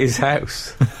it was his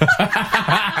house.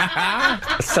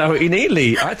 So he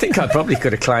nearly... I think I probably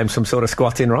could have claimed some sort of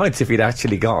squatting rights if he'd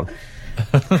actually gone.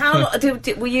 How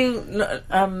were you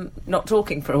not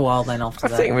talking for a while then after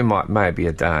that? I think we might, maybe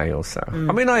a day or so.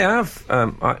 I mean, I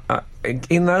have,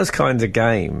 in those kinds of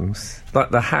games, like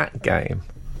the hat game.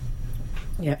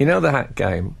 Yeah. You know the hat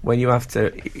game, when you have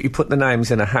to, you put the names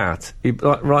in a hat, you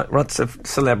write lots of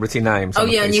celebrity names on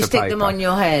a and piece you of stick paper. them on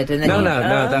your head and then No,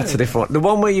 that's a different one. The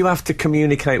one where you have to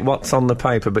communicate what's on the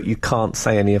paper, but you can't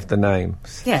say any of the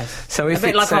names. Yes. So if a bit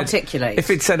it like said, articulate. If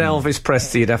it said Elvis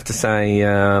Presley, you'd have to say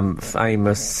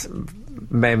famous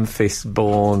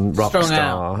Memphis-born rock Strung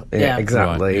star. out. Yeah, Yeah.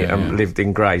 exactly. Right, yeah. Lived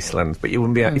in Graceland, but you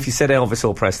wouldn't be. If you said Elvis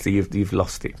or Presley, you've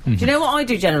lost it. Do you know what I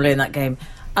do generally in that game?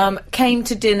 Came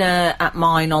to dinner at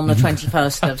mine on the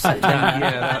 21st of September.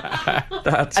 Yeah,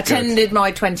 that's Attended good.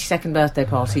 my 22nd birthday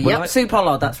party. Well, Yep, Sue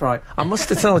Pollard, that's right. I must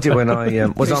have told you when I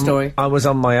was True story. I was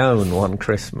on my own one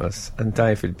Christmas, and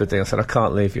David Baddiel said, "I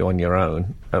can't leave you on your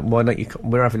own. Why don't you?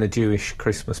 We're having a Jewish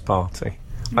Christmas party."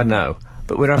 I know,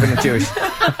 but we're having a Jewish.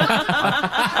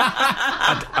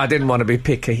 I didn't want to be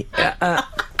picky.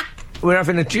 We're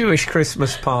having a Jewish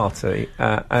Christmas party,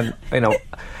 and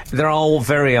they're all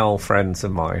very old friends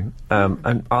of mine.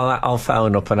 And I'll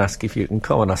phone up and ask if you can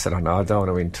come. And I said, "Oh no, I don't want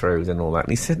to intrude and all that."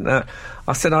 And he said, "No."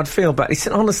 I said, "I'd feel bad." He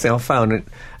said, "Honestly, I'll phone it."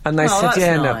 And they said, that's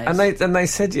 "Yeah, nice. no." And they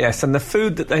said yes. And the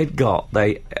food that they'd got,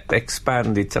 they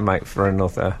expanded to make for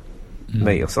another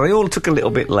meal. So they all took a little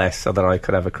bit less so that I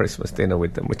could have a Christmas dinner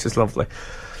with them, which is lovely.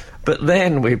 But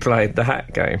then we played the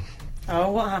hat game.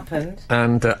 Oh, what happened?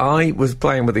 And I was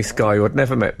playing with this guy who I'd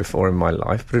never met before in my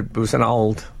life, but it was an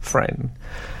old friend.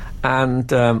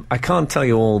 And I can't tell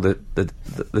you all the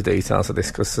details of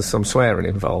this because there's some swearing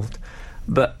involved.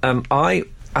 But I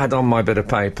had on my bit of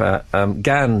paper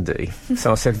Gandhi.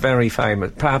 So I said, very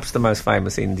famous, perhaps the most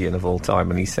famous Indian of all time.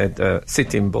 And he said,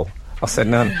 Sitting Bull. I said,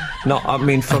 no, not, I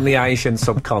mean, from the Asian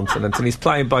subcontinent. And he's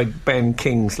played by Ben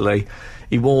Kingsley.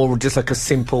 He wore just like a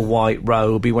simple white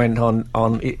robe. He went on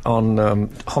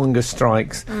hunger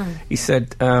strikes. He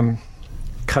said,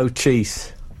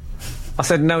 Cochise. I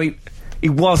said, no, he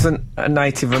wasn't a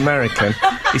Native American.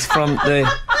 He's from the...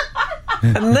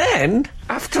 And then,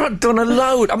 after I'd done a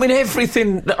load... I mean,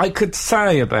 everything that I could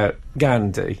say about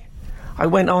Gandhi, I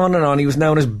went on and on. He was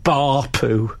known as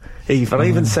Bapu, even. I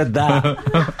even said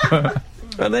that.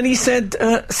 And then he said,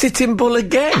 Sitting Bull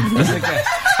again.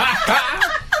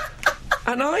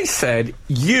 And I said,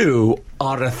 you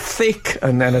are a thick...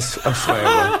 And then a swear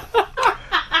word.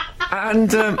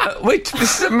 And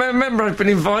remember, I'd been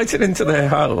invited into their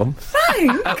home.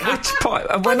 Thanks. At which point,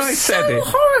 and when I said so it,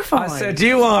 horrified. I said,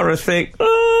 "You are a thick,"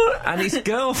 and his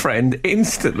girlfriend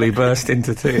instantly burst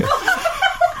into tears.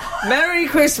 Merry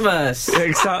Christmas.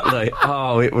 Exactly.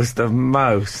 Oh, it was the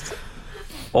most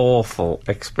awful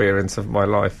experience of my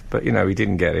life. But he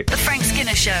didn't get it. The Frank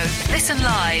Skinner Show. Listen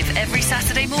live every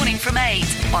Saturday morning from 8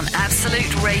 on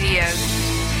Absolute Radio.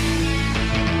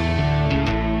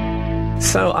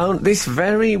 So this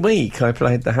very week I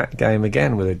played the hat game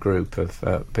again with a group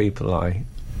of people I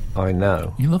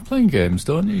know. You love playing games,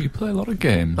 don't you? You play a lot of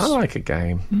games. I like a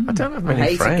game. I don't have many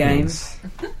hate friends. a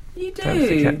game. You do. Don't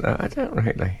forget that. I don't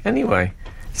really. Anyway,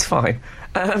 it's fine.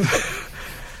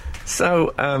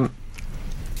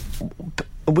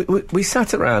 We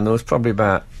sat around. There was probably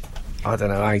about, I don't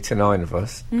know, 8 or 9 of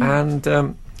us,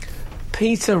 and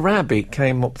Peter Rabbit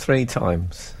came up 3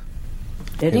 times.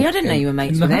 Did he? I didn't know you were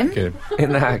mates with him.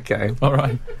 In the hat game. All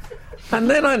right. And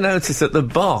then I noticed at the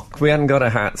box, we hadn't got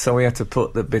a hat, so we had to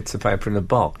put the bits of paper in the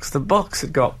box. The box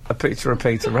had got a picture of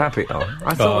Peter Rabbit on.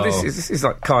 I thought, this is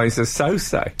like Kaiser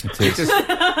Sose. It is.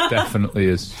 Definitely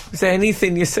is. Is there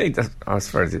anything you see? I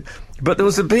suppose it. But there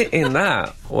was a bit in that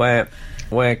where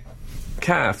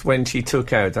Kath, when she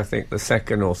took out, I think, the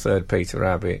 2nd or 3rd Peter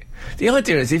Rabbit, the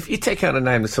idea is if you take out a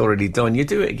name that's already done, you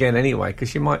do it again anyway,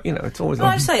 because you might, it's always... Well,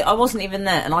 I say, I wasn't even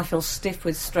there, and I feel stiff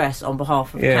with stress on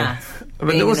behalf of Kath.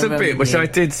 But there was a bit which I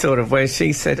did sort of, where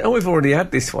she said, we've already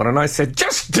had this one, and I said,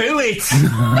 just do it!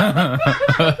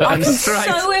 I can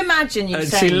so imagine you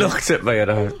saying... And she looked at me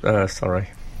and sorry.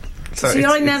 So see,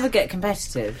 I never get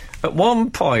competitive. At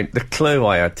one point, the clue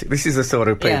I had to... This is the sort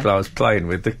of people I was playing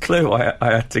with. The clue I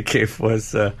had to give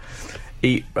was...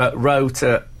 he wrote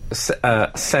a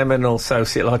seminal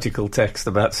sociological text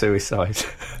about suicide.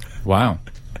 Wow.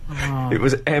 It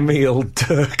was Emil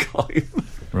Durkheim.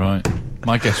 Right.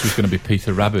 My guess was going to be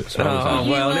Peter Rabbit. So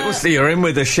it was you're in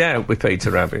with a shout with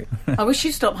Peter Rabbit. I wish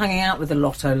you'd stop hanging out with the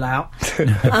lotto lout.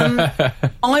 I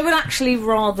would actually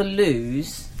rather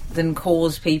lose than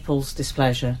cause people's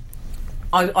displeasure.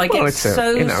 I get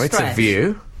so stressed. It's a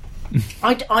view.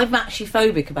 I'm actually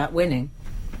phobic about winning.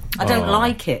 I don't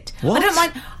like it. What?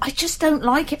 I just don't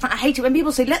like it. I hate it when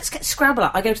people say, let's get Scrabble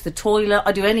out. I go to the toilet,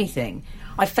 I do anything.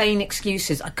 I feign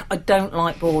excuses. I don't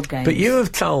like board games. But you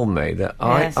have told me that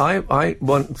Yes.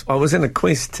 I was in a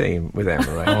quiz team with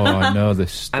Emily. I know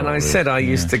this story. And I said I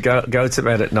used to go to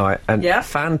bed at night and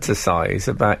fantasise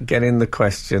about getting the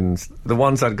questions, the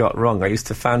ones I'd got wrong, I used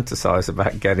to fantasise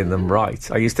about getting them right.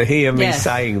 I used to hear me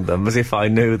saying them as if I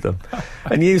knew them.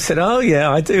 And you said, oh yeah,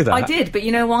 I do that. I did, but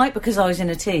you know why? Because I was in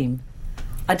a team.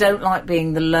 I don't like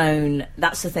being the lone.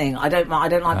 That's the thing. I don't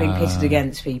like being pitted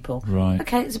against people. Right.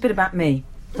 Okay, it's a bit about me.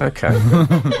 Okay.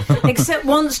 Except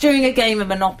once during a game of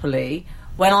Monopoly,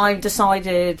 when I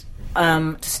decided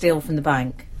to steal from the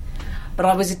bank. But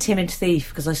I was a timid thief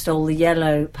because I stole the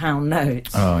yellow £1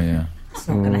 notes. Oh, yeah. It's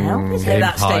not going to help, is it, at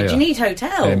that stage? You need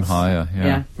hotels. Aim higher,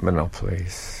 yeah.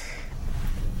 Monopolies.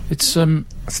 It's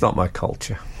not my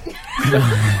culture.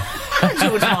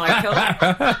 George Michael.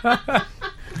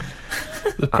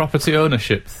 the property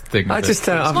ownership thing. I just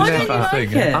I've Why don't you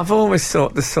like it? I've always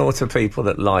thought the sort of people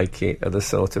that like it are the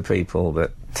sort of people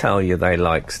that tell you they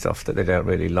like stuff that they don't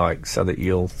really like, so that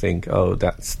you'll think, oh,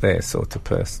 that's their sort of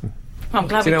person. I'm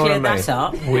glad we cleared that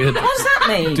up. Weird. What does that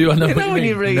mean? Do I know You know when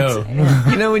you read,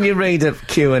 you know when you read a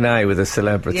Q&A with a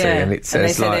celebrity and it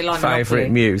says like favourite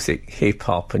music, hip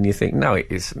hop, and you think, no, it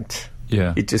isn't.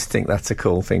 Yeah. You just think that's a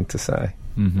cool thing to say.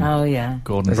 Mm-hmm. Oh yeah,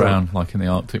 Gordon Brown, like in the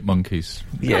Arctic Monkeys.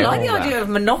 Yeah, I like the idea of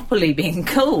Monopoly being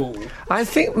cool. I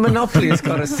think Monopoly has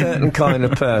got a certain kind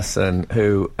of person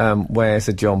who wears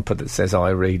a jumper that says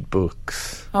 "I read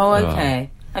books." Oh, okay,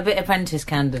 a bit apprentice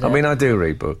candidate. I mean, I do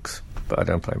read books, but I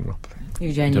don't play Monopoly.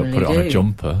 You genuinely don't put it on a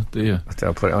jumper, do you? I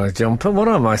don't put it on a jumper. What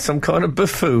am I? Some kind of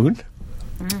buffoon?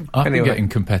 I've been getting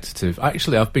competitive.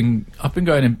 Actually, I've been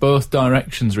going in both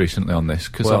directions recently on this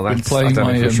because I've been playing. I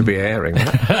don't know if we should be airing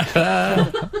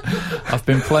that. I've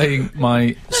been playing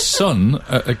my son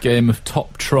at a game of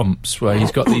Top Trumps where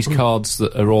he's got these cards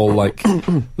that are all like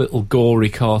little gory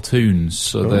cartoons,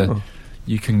 so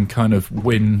you can kind of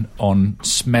win on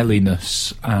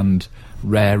smelliness and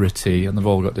rarity, and they've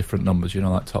all got different numbers,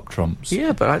 like Top Trumps.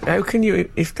 Yeah, but how can you,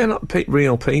 if they're not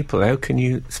real people, how can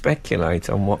you speculate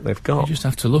on what they've got? You just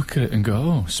have to look at it and go,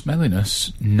 oh,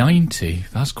 smelliness 90,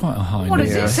 that's quite a high number. What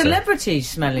is it, celebrity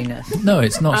smelliness? No,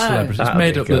 it's not celebrity, it's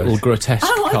made up little grotesque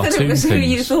cartoon thought it was things. who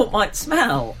you thought might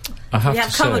smell. I have you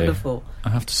have covered before. I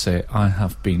have to say, I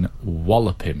have been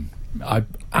walloping. I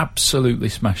absolutely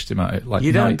smashed him at it like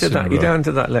you don't do that. You don't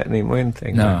do that letting him win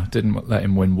thing. No, I didn't let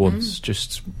him win once.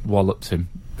 Just walloped him.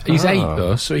 He's 8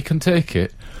 though, so he can take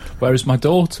it. Whereas my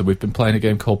daughter, we've been playing a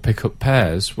game called Pick Up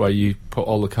Pairs, where you put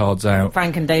all the cards out.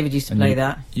 Frank and David used to play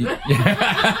that.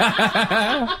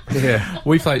 Yeah,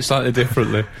 we play it slightly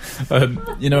differently.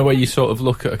 Where you sort of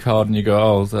look at a card and you go,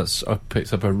 "Oh, I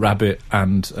picked up a rabbit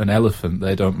and an elephant.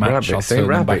 They don't match."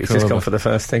 Rabbit. He's just gone for the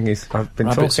first thing I've been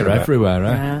Rabbits talking are about. everywhere,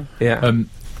 eh? Yeah. And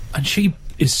she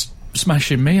is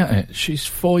smashing me at it. She's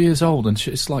 4 years old, and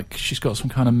it's like she's got some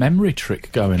kind of memory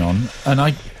trick going on. And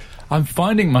I'm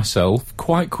finding myself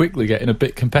quite quickly getting a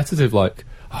bit competitive, like,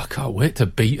 I can't wait to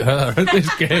beat her at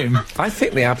this game. I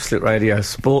think the Absolute Radio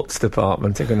sports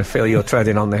department are going to feel you're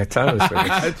treading on their toes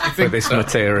with this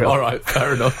material. All right,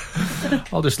 fair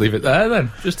enough. I'll just leave it there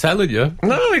then. Just telling you.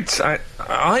 No, it's I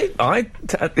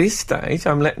at this stage,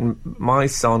 I'm letting my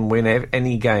son win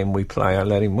any game we play. I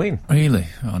let him win. Really?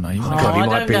 Oh no, you want to God, he I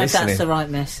might don't be know if listening. that's the right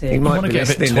message. He might wanna be get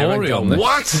a bit listening now and Tory go, on this.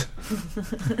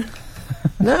 What?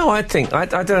 No, I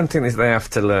don't think they have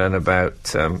to learn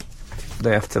about.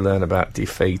 They have to learn about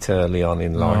defeat early on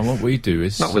in life. What we do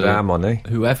is Not with our money.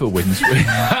 Whoever wins wins.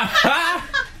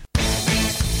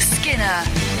 Skinner,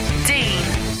 Dean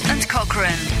and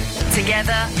Cochrane.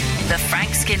 Together, The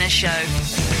Frank Skinner Show.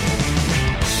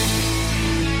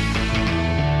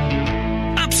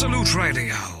 Absolute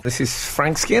Radio. This is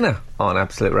Frank Skinner on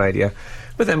Absolute Radio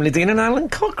with Emily, Dean and Alan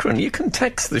Cochrane. You can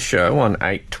text the show on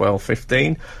 8 12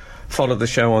 15, follow the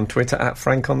show on Twitter at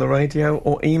Frank on the Radio,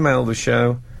 or email the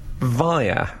show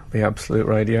via the Absolute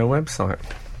Radio website.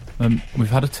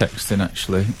 We've had a text in,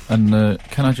 actually, and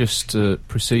can I just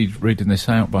proceed reading this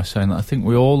out by saying that I think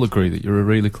we all agree that you're a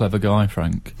really clever guy,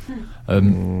 Frank.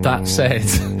 That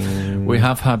said, we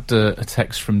have had a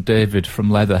text from David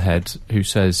from Leatherhead who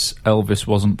says Elvis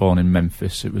wasn't born in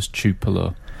Memphis, it was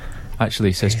Tupelo. Actually,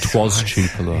 he says 'twas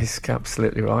Tupelo. He's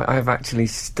absolutely right. I've actually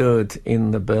stood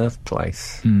in the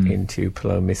birthplace in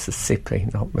Tupelo, Mississippi,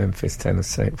 not Memphis,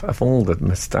 Tennessee. Of all the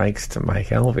mistakes to make,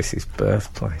 Elvis's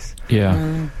birthplace.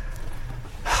 Yeah.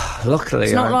 Luckily,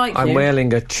 It's not like I'm you.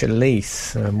 wearing a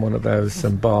challis, one of those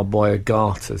barbed wire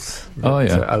garters. Oh,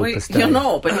 yeah. Well, you're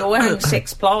not, but you're wearing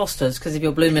 6 plasters because of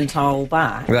your Blumenthal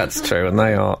back. That's true, and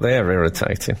they're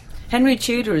irritating. Henry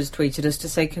Tudor has tweeted us to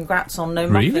say congrats on no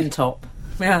Really? muffin top.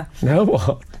 Yeah. No,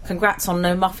 what? Congrats on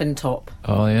no muffin top.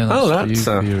 Oh, yeah, that's Oh, for you that's...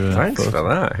 for your, thanks photo. for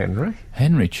that, Henry.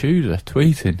 Henry Tudor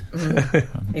tweeting.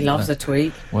 He loves a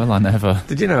tweet. Well, I never...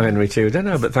 Did you know Henry Tudor?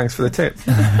 No, but thanks for the tip.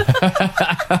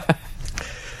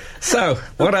 So,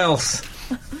 what else?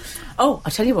 Oh,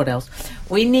 I'll tell you what else.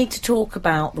 We need to talk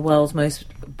about the world's most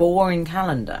boring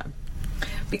calendar.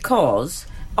 Because...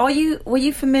 were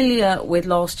you familiar with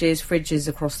last year's Fridges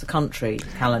Across the Country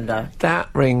calendar? That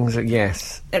rings a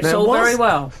yes. It sold very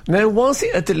well. Now, was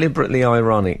it a deliberately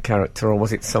ironic character, or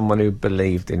was it someone who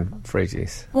believed in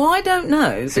fridges? Well, I don't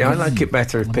know. See, I like it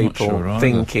better if I'm not people sure either.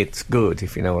 think it's good,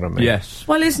 if you know what I mean. Yes.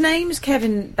 Well, his name's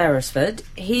Kevin Beresford.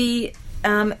 He,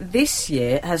 this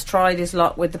year, has tried his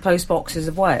luck with the post boxes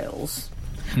of Wales.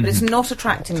 But it's not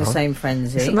attracting the same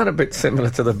frenzy. Isn't that a bit similar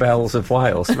to the bells of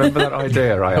Wales? Remember that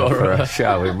idea I had for a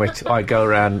show in which I go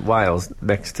around Wales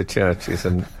next to churches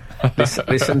and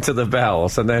listen to the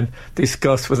bells and then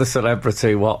discuss with a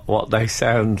celebrity what they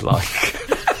sound like?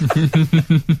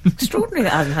 Extraordinary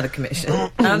that hasn't had a commission.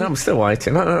 I'm still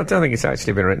waiting. I don't think it's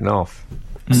actually been written off.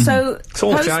 So It's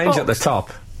all post change at the box- top.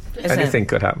 Is it? Anything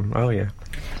could happen. Oh, yeah.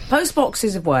 Post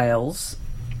boxes of Wales.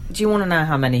 Do you want to know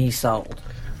how many he sold?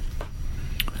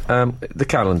 The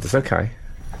calendars, okay.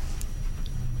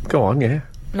 Go on, yeah.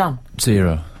 None.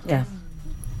 0. Yeah.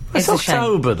 It's a shame.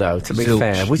 October, though, to be Zilch,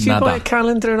 fair. Would you nada. buy a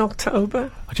calendar in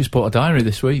October? I just bought a diary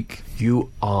this week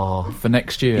You are. for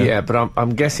next year. Yeah, but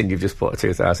I'm guessing you've just bought a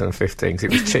 2015 because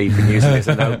it was cheap and using it as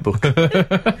a notebook.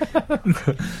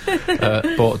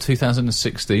 Bought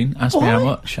 2016. Ask me how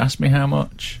much. Ask me how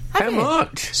much. How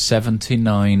much?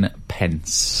 79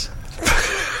 pence.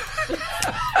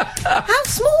 How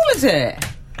small is it?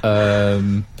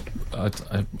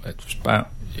 It's about,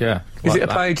 yeah. Is like it a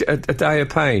that. page, a day a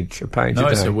page? A page No,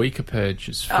 a it's day? a week a page.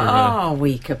 It's for, Oh,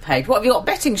 weaker page. What, have you got a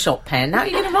betting shop pen? How are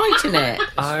you going to write in it?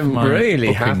 I'm my really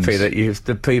bookings. happy that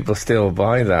the people still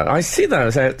buy that. I see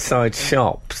those outside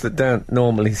shops that don't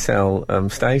normally sell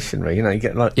stationery. You know, you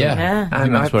get like... Yeah. Yeah. I think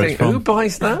And I that's where think, it's who from.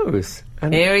 buys those?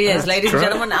 And Here he is, that's ladies and great.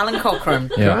 gentlemen, Alan Cochrane.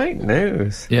 Yeah. Great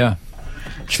news. Yeah.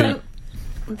 Cheap. So,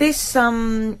 this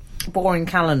boring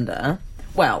calendar,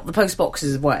 well, the post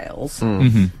boxes of Wales,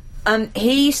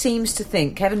 he seems to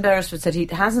think, Kevin Beresford said he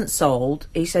hasn't sold,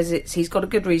 he says he's got a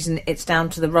good reason, it's down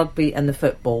to the rugby and the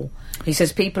football. He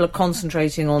says people are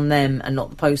concentrating on them and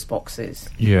not the post boxes.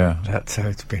 Yeah. That's how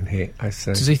it's been hit, I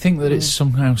see. Does he think that it's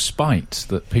somehow spite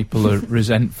that people are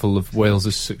resentful of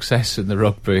Wales's success in the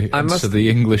rugby, and so the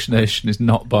English nation is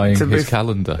not buying his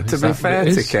calendar? To Is be that fair what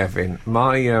it to is? Kevin,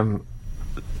 my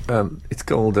it's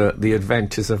called The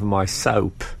Adventures of My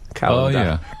Soap calendar. Oh,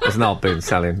 yeah. Has not been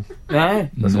selling No.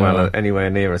 as No. well, anywhere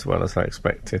near as well as I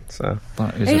expected. So,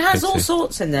 That is He a has pity. all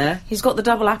sorts in there. He's got the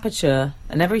double aperture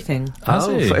and everything. Has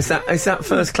he? is that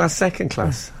first class, second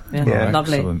class? Yeah. Yeah.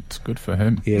 Lovely. Excellent. Good for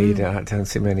him. Yeah, you don't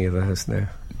see many of those now.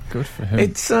 Good for him.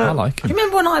 It's, I like Do him. you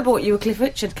remember when I bought you a Cliff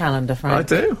Richard calendar, Frank? I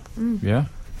do. Yeah.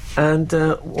 And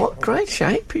what great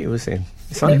shape he was in.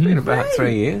 It's only been about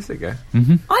 3 years ago.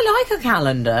 I like a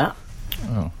calendar.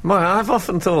 I've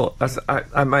often thought, as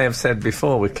I may have said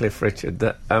before with Cliff Richard,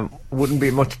 that wouldn't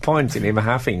be much point in him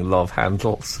having love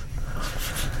handles.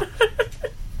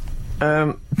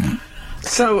 Frank,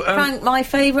 my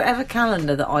favourite ever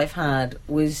calendar that I've had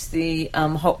was the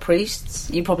Hot Priests.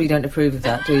 You probably don't approve of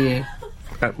that, do you?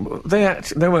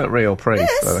 They weren't real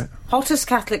priests, were they? Hottest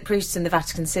Catholic priests in the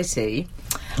Vatican City.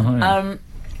 Oh, yeah.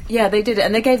 Yeah, they did it,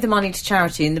 and they gave the money to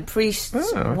charity, and the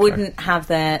priests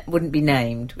wouldn't be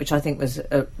named, which I think was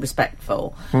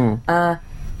respectful.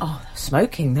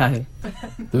 Smoking though.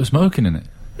 There was smoking in it.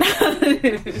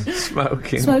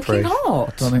 Smoking hot.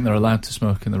 I don't think they're allowed to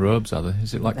smoke in the robes, are they?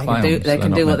 Is it like clowns? They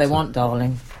can do what they want,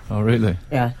 darling. Oh, really?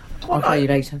 Yeah. I'll tell you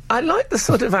later. I like the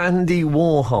sort of Andy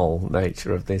Warhol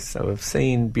nature of this, so of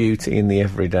seeing beauty in the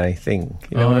everyday thing.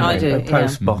 You know what I mean? do, A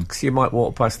post box. You might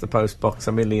walk past the post box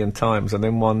a million times, and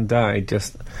then one day,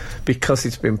 just because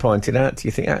it's been pointed out to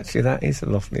you, think, actually, that is a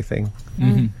lovely thing.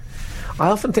 I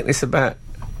often think this about,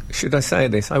 should I say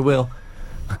this? I will.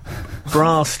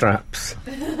 Bra straps.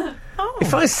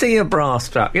 If I see a bra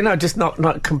strap, just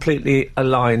not completely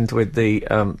aligned with the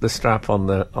strap on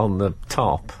the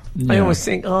top, I always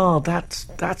think,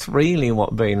 that's really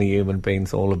what being a human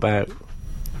being's all about.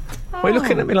 What are you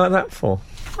looking at me like that for?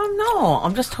 I'm not.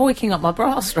 I'm just hoiking up my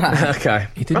bra strap. Okay.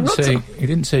 He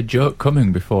didn't say joke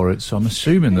coming before it, so I'm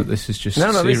assuming that this is just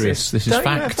serious. This is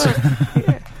fact.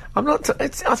 I'm not. I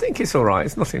think it's all right.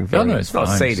 It's nothing very. It's not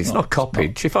fine. seedy. It's not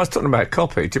coppage. If I was talking about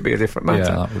coppage, it'd be a different matter. Yeah,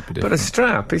 that would be different. But a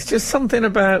strap, it's just something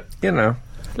about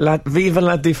vive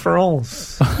la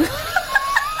différence.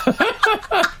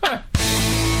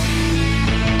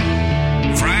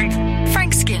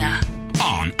 Frank Skinner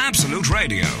on Absolute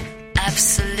Radio.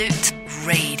 Absolute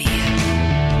Radio.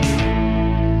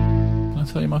 Can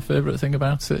I tell you my favourite thing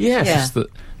about it? Yes. Yeah. Is that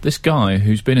this guy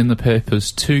who's been in the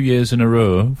papers 2 years in a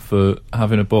row for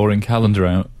having a boring calendar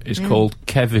out is called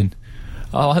Kevin.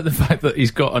 I like the fact that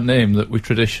he's got a name that we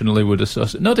traditionally would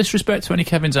associate. No disrespect to any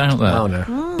Kevins out there. Oh,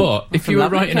 no. But if you were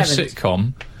writing a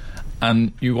sitcom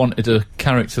and you wanted a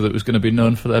character that was going to be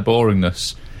known for their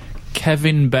boringness,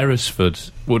 Kevin Beresford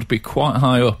would be quite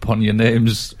high up on your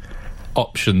name's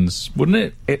options, wouldn't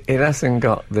it? It hasn't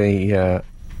got the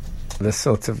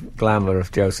sort of glamour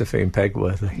of Josephine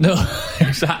Pegworthy. No,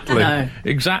 exactly. No.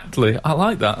 Exactly. I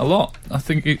like that a lot. I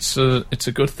think it's a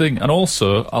good thing. And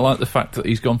also, I like the fact that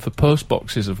he's gone for post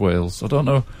boxes of Wales. I don't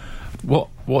know,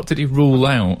 what did he rule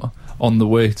out on the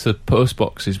way to post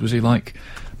boxes? Was he like,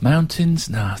 mountains?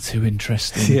 Nah, too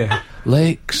interesting. Yeah.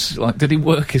 Lakes? Like, did he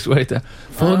work his way down?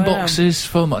 Phone boxes?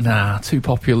 Nah, too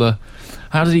popular.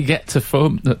 How did he get to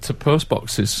post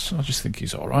boxes? I just think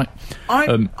he's all right.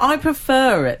 I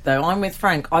prefer it, though. I'm with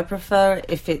Frank. I prefer it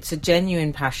if it's a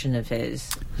genuine passion of his.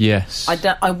 Yes.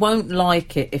 I won't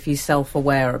like it if he's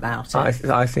self-aware about it.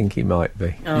 I think he might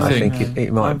be. Oh, I think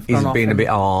it might. He's been a bit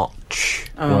arch.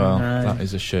 Well, that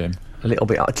is a shame. A little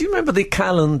bit. Do you remember the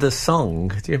calendar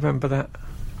song? Do you remember that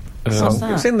song?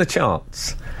 It was in the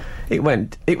charts. It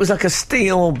was like a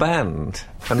steel band,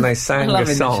 and they sang a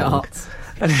song. The charts.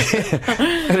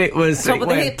 And it was Top of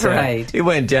the hit parade. It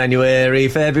went January,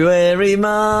 February,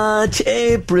 March,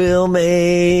 April,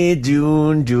 May,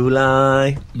 June,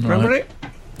 July. Remember it?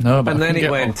 No, but and then it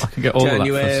went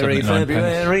January,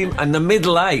 February, and the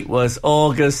middle eight was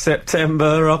August,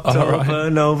 September, October,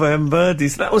 November.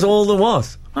 That was all there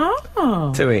was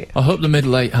to it. I hope the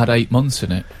middle eight had 8 months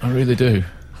in it. I really do.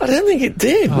 I don't think it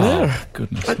did. No.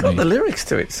 Goodness I got me. the lyrics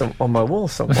to it on my wall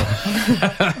somewhere.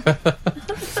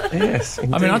 Yes,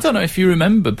 indeed. I mean, I don't know if you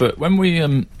remember, but when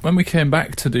we came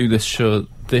back to do this show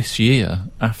this year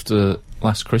after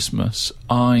last Christmas,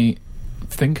 I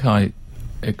think I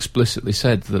explicitly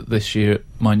said that this year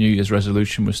my New Year's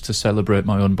resolution was to celebrate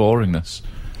my unboringness,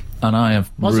 and I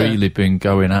have been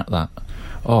going at that.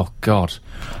 Oh God!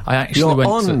 I actually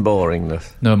went on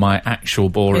boringness. No, my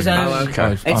actual boringness. Oh,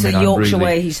 okay. It's a Yorkshire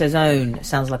way. He says "own." It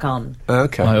sounds like "on."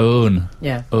 Okay. I own.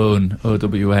 Yeah. Own.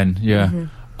 O-W-N. Yeah.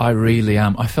 I really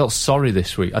am. I felt sorry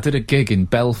this week. I did a gig in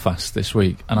Belfast this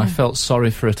week, and I felt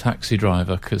sorry for a taxi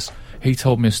driver because he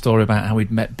told me a story about how he'd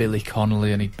met Billy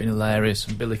Connolly and he'd been hilarious,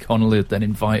 and Billy Connolly had then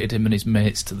invited him and his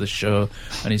mates to the show,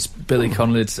 and Billy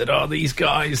Connolly had said, "Oh, these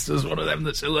guys, there's one of them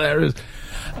that's hilarious."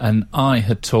 And I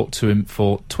had talked to him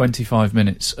for 25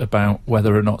 minutes about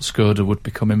whether or not Skoda would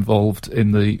become involved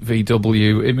in the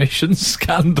VW emissions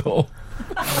scandal.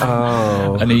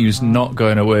 Oh. And he was not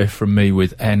going away from me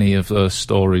with any of those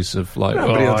stories of like,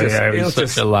 he's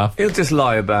such a laugh. He'll just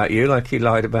lie about you like he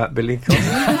lied about Billy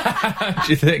Connolly. Do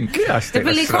you think? Yeah, I Did think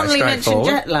Billy that's Connolly mention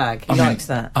straightforward. jet lag? He likes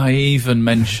that. I even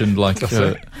mentioned like...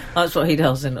 That's what he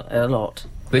does a lot.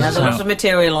 This There's is a lot how- of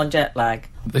material on jet lag.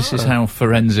 This is how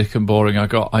forensic and boring I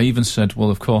got. I even said, well,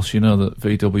 of course, you know that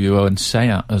VWO and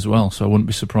SEAT as well, so I wouldn't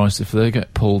be surprised if they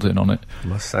get pulled in on it. I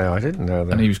must say, I didn't know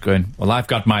that. And he was going, well, I've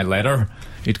got my letter.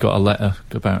 He'd got a letter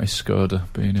about his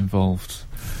Skoda being involved.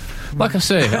 Like I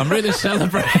say, I'm really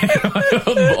celebrating my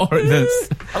own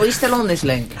boringness. Are we still on this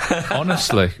link?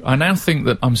 Honestly, I now think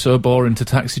that I'm so boring to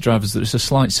taxi drivers that it's a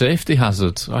slight safety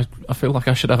hazard. I feel like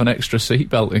I should have an extra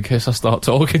seatbelt in case I start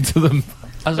talking to them.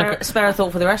 Spare a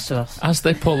thought for the rest of us. As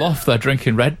they pull off, they're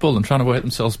drinking Red Bull and trying to wake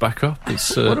themselves back up.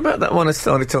 It's, What about that one that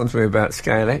started talking to me about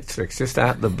Scale Electrics, just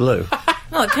out of the blue?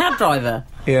 Oh, a cab driver.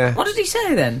 Yeah. What did he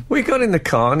say then? We got in the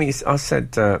car and I said,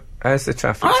 how's the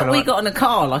traffic tonight? We got in a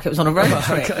car like it was on a road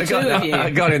trip. The two of you. I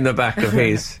got in the back of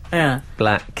his Yeah.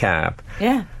 black cab.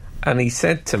 Yeah. And he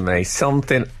said to me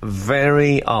something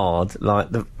very odd, like,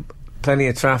 plenty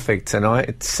of traffic tonight,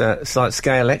 it's like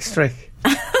Scale Electric.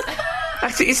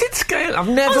 Actually, is it Scale... I've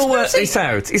never worked this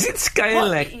out. Is it Scale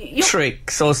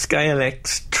Electrics or Scale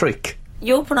Electric?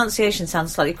 Your pronunciation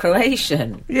sounds slightly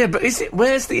Croatian. Yeah, but is it...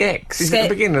 Where's the X? Is it the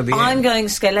beginning of the I'm end? going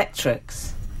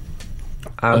Scalextrics.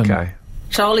 Okay.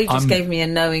 Charlie just gave me a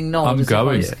knowing nod. I'm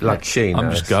going. Like she knows.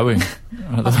 I'm just going.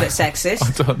 That's a bit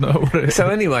sexist. I don't know what it is. So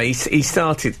anyway, he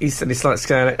said it's like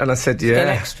Scale... And I said,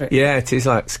 yeah. Scalextric. Yeah, it is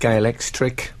like Scale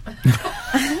Electric.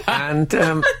 And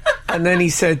then he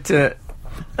said...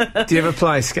 do you ever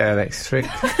play Scale Electric?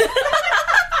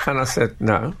 And I said,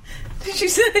 no. Did you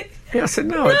say? Yeah, I said,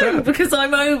 no, I don't. Because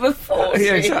I'm over 40.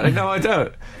 Yeah, exactly. No, I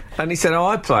don't. And he said,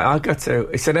 I play. I go to...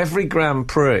 He said, every Grand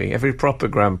Prix, every proper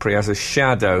Grand Prix has a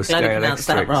shadow Scale pronounced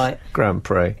that Electric right. Grand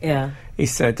Prix. Yeah. He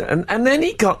said, and then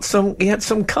he had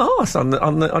some cars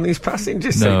on his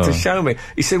passenger seat to show me.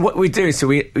 He said, what we do is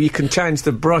you can change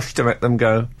the brush to make them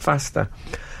go faster.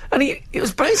 And it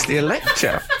was basically a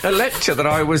lecture that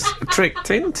I was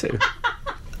tricked into.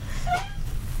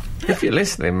 If you're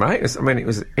listening, mate, it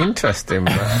was interesting,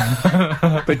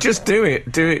 but just do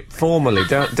it formally.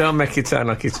 Don't make it sound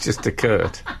like it's just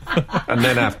occurred, and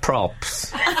then have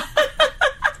props.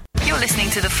 You're listening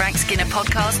to the Frank Skinner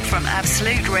podcast from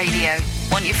Absolute Radio.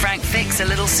 Want your Frank fix a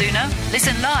little sooner?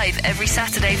 Listen live every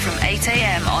Saturday from 8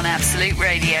 a.m. on Absolute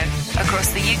Radio.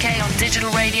 Across the UK on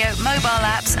digital radio, mobile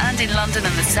apps, and in London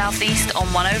and the South East on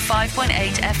 105.8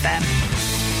 FM.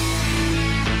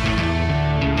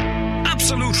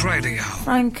 Absolute Radio.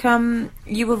 Frank,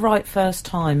 you were right first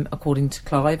time, according to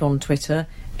Clive on Twitter.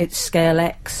 It's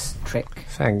Scalextric.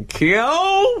 Thank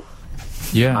you.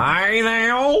 Yeah. Hi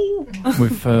there.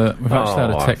 We've actually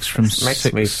had a text from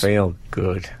makes me feel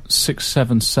good.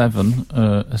 677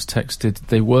 has texted,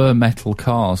 they were metal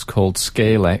cars called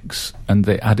Scalex and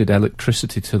they added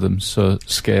electricity to them, so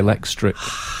Scalextric.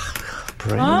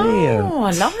 Brilliant. Oh,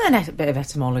 I love that bit of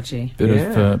etymology.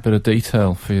 Bit of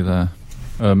detail for you there.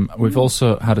 We've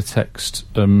also had a text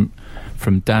from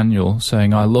Daniel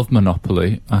saying, I love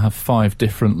Monopoly. I have 5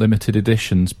 different limited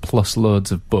editions plus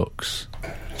loads of books.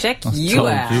 Check That's you told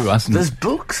out. you, hasn't There's it?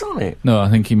 books on it. No, I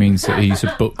think he means that he's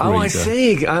a book reader. Oh, I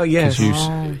see. Oh, yes.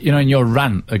 You know, in your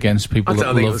rant against people I that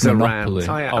don't think it love was a Monopoly.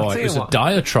 rant. I'll tell It you was a what.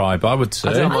 diatribe, I would say.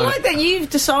 I don't I like that you've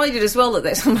decided as well that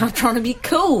they're somehow trying to be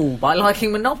cool by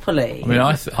liking Monopoly. I mean,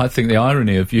 I think the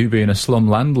irony of you being a slum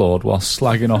landlord while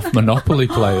slagging off Monopoly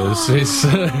players is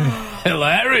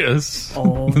hilarious.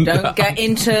 Oh, don't get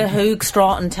into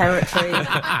Hoogstraten territory.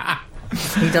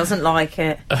 He doesn't like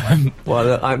it.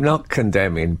 Well, I'm not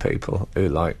condemning people who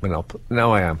like Monopoly.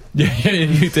 No, I am. Yeah,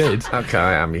 you did. Okay,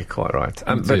 I am. You're quite right.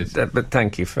 But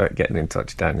thank you for getting in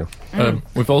touch, Daniel.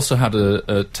 We've also had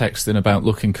a text in about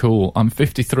looking cool. I'm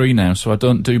 53 now, so I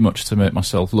don't do much to make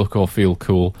myself look or feel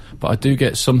cool, but I do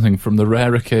get something from the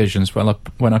rare occasions when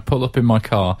I pull up in my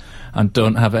car and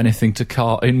don't have anything to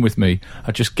cart in with me.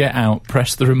 I just get out,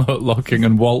 press the remote locking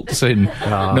and waltz in.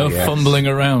 Fumbling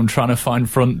around trying to find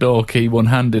front door key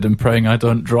one-handed and praying I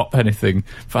don't drop anything.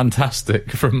 Fantastic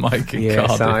from Mike in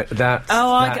Cardiff.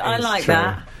 I like true.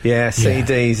 that. Yeah,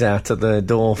 CDs out of the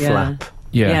door flap.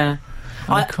 Yeah.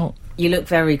 You look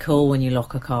very cool when you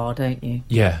lock a car, don't you?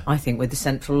 Yeah. I think with the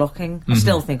central locking. I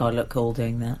still think I look cool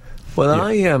doing that. Well,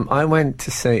 I went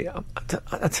to see... I'll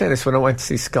tell you this, when I went to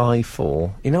see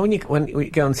Skyfall, you know when you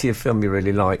go and see a film you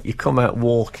really like, you come out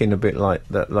walking a bit like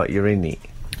that, like you're in it.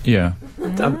 Yeah.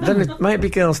 Then maybe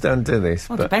girls don't do this,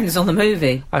 Well, but depends on the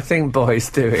movie. I think boys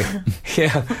do it.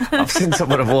 Yeah, I've seen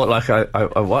someone have walked like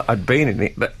I'd been in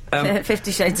it, but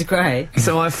 50 Shades of Grey.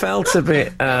 so I felt a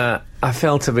bit. I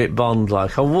felt a bit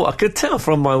Bond-like. I could tell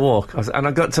from my walk, and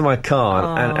I got to my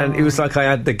car, and it was like I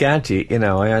had the gadget, you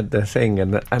know, I had the thing,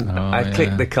 and I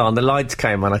clicked the car, and the lights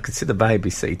came on. I could see the baby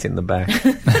seat in the back.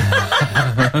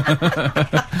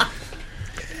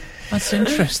 That's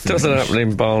interesting. Doesn't happen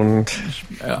in Bond.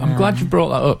 I'm glad you brought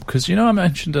that up, because you know I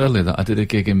mentioned earlier that I did a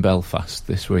gig in Belfast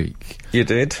this week. You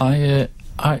did? I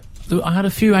had a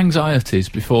few anxieties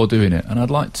before doing it, and I'd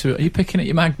like to... Are you picking at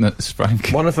your magnets,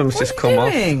 Frank? One of them's just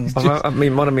come doing? off. I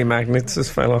mean, one of my magnets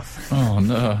has fell off. Oh,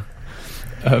 no.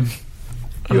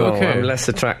 You okay? I'm less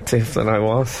attractive than I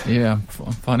was. Yeah,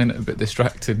 I'm finding it a bit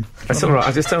distracting. That's all right.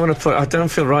 I just don't want to I don't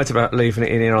feel right about leaving it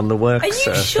in here on the work Are you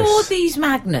surface. sure these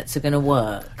magnets are going to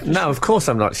work? No, of course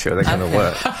I'm not sure they're going to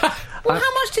work. Well,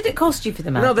 how much did it cost you for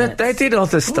the No, magnets? they did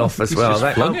other stuff as well.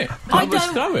 Just flung it. I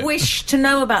Just throw don't it. wish to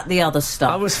know about the other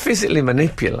stuff. I was physically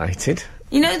manipulated.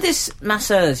 You know this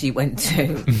masseuse you went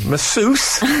to?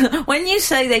 Masseuse? When you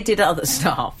say they did other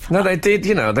stuff... No, they did,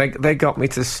 you know, they got me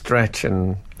to stretch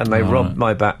and they rubbed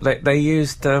my back. They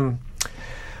used,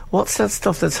 what's that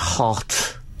stuff that's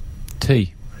hot?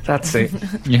 Tea. That's it.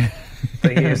 Yeah.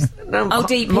 They used... No,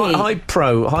 DP. High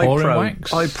pro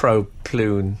wax?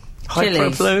 Hydroplume.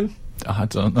 Chilies. Hydroplume? I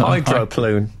don't know.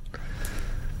 Hydroplume.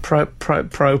 Pro.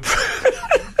 Propane?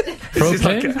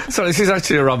 Sorry, this is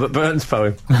actually a Robert Burns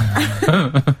poem.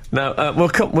 No, we'll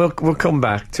come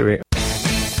back to it.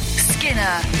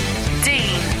 Skinner,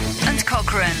 Dean and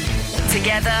Cochrane.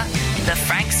 Together, The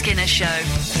Frank Skinner Show.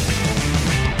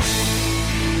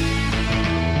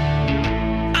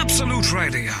 Absolute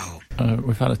Radio.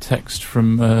 We've had a text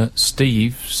from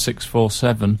Steve,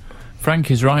 647.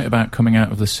 Frank is right about coming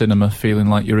out of the cinema feeling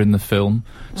like you're in the film.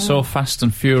 Saw Fast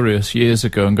and Furious years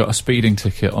ago and got a speeding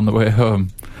ticket on the way home.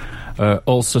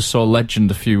 Also saw Legend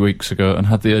a few weeks ago and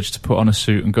had the urge to put on a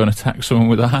suit and go and attack someone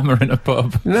with a hammer in a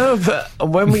pub. No, but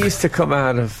when we used to come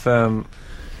out of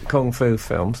kung fu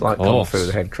films, like Kung Fu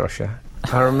the Head Crusher,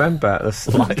 I remember us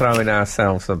throwing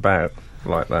ourselves about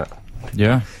like that.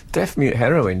 Yeah. Deaf mute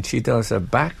heroine, she does a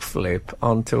backflip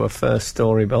onto a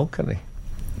first-storey balcony.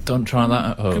 Don't try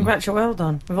that at home. Congratulations, well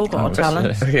done. We've all got our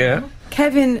talent. Yeah.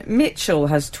 Kevin Mitchell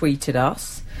has tweeted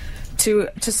us to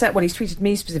set... Well, he's tweeted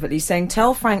me specifically, saying,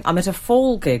 tell Frank I'm at a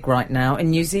fall gig right now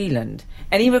in New Zealand.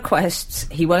 Any requests,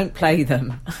 he won't play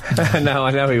them. No,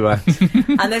 I know he won't.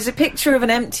 And there's a picture of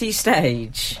an empty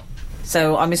stage.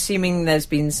 So I'm assuming there's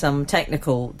been some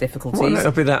technical difficulties. Well,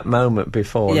 it'll be that moment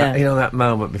before, Yeah. that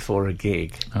moment before a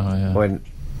gig. Oh, yeah. When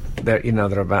they're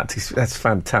about to... That's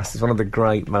fantastic. It's one of the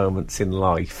great moments in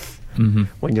life. Mm-hmm.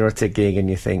 When you're at a gig and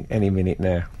you think, any minute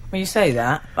now. Well, you say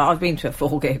that, but I've been to a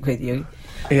fall gig with you.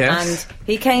 Yes. And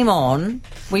he came on,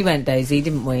 we went Daisy,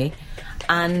 didn't we?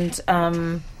 And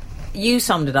you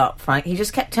summed it up, Frank. He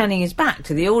just kept turning his back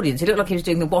to the audience. It looked like he was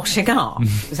doing the washing up,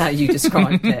 is how you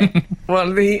described it.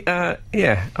 Well, I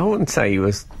wouldn't say he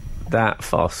was that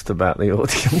fussed about the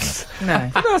audience. No.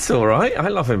 But that's all right. I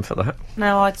love him for that.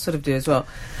 No, I'd sort of do as well.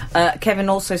 Kevin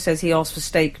also says he asked for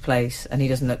steak place and he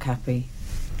doesn't look happy.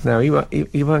 No, you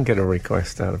won't get a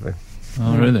request out of him.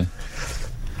 Oh, really?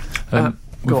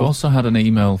 We've also had an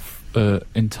email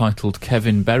entitled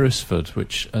Kevin Beresford,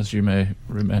 which, as you may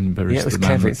remember, is it was the man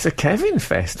Kevin. that- It's a Kevin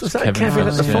Fest. Was that Kevin Kevin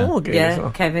at Fest, the yeah. fall gig as Yeah,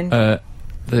 well? Kevin.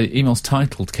 The email's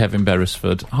titled Kevin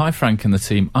Beresford. Hi, Frank and the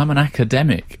team. I'm an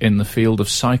academic in the field of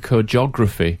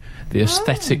psychogeography, the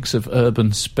aesthetics of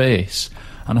urban space,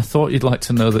 and I thought you'd like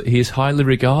to know that he is highly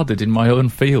regarded in my own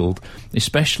field,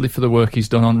 especially for the work he's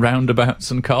done on roundabouts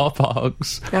and car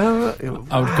parks. I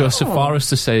would go so far as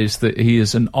to say is that he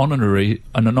is an honorary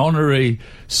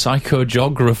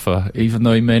psychogeographer, even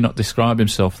though he may not describe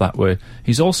himself that way.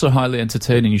 He's also highly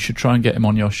entertaining. You should try and get him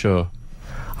on your show.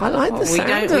 I like the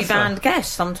sound of We banned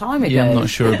guests some time ago. Yeah, I'm not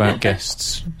sure about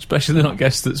guests, especially not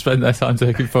guests that spend their time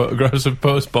taking photographs of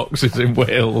post boxes in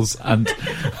Wales and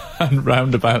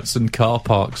roundabouts and car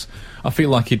parks. I feel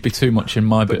like he'd be too much in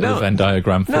my bit of the Venn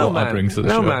diagram for what I bring to the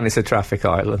show. No man is a traffic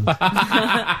island.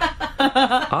 I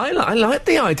like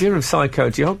the idea of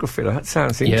psychogeography. That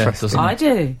sounds interesting. doesn't it? I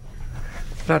do.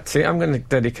 That's it. I'm going to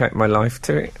dedicate my life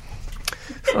to it.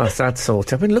 Well, that's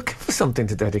sort. I've been looking for something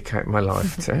to dedicate my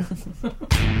life to.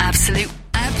 Absolute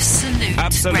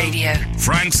Radio.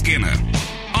 Frank Skinner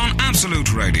on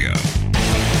Absolute Radio.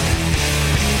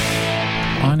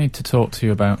 I need to talk to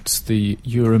you about the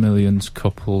Euromillions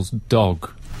couple's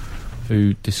dog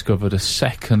who discovered a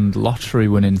second lottery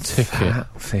winning ticket.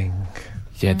 That thing.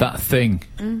 Yeah, that thing.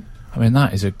 I mean,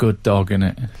 that is a good dog,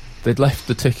 innit? They'd left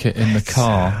the ticket in the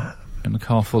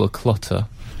car full of clutter.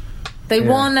 They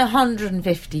won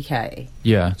 150k.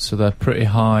 Yeah, so they're pretty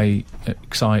high,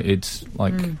 excited,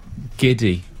 like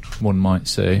giddy, one might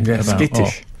say. Yeah, about,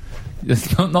 skittish.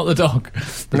 Not the dog,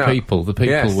 the people. The people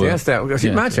yes, were. Yes, because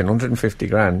imagine 150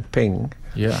 grand, ping.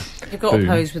 Yeah. You've got to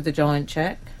pose with the giant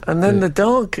check. And then the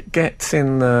dog gets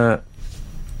in the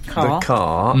Car.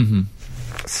 Mm-hmm.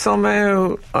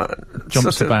 Somehow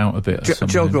Jumps about a bit. Or something.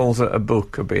 Juggles at a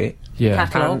book a bit. Yeah.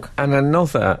 Catalogue. And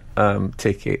another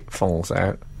ticket falls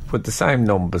out with the same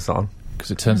numbers on.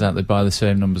 Because it turns out they buy the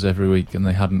same numbers every week and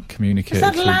they hadn't communicated Is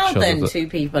that to each allowed other. then, two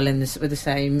people with the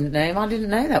same name? I didn't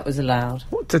know that was allowed.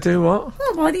 What, to do what?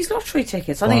 Oh, buy these lottery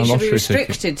tickets. I Buy think it a should be lottery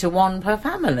restricted ticket. to one per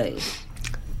family.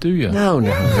 Do you? No.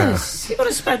 Yes, you've got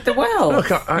to spread the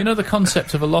wealth. Look, You know the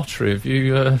concept of a lottery? Have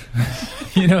you,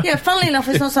 you know... Yeah, funnily enough,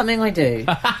 it's not something I do.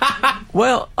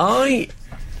 well, I've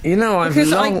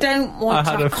Because long... I don't want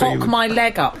I had to a cock feeling. my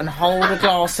leg up and hold a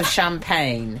glass of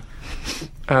champagne.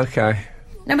 Okay.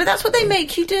 No, but that's what they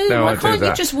make you do. No, Why I'd do can't you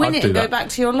that. just win I'd it do and go that. back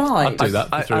to your life? I'd do that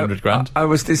for 300 grand. I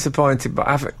was disappointed, but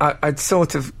I'd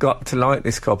sort of got to like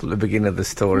this couple at the beginning of the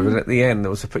story, but at the end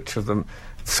there was a picture of them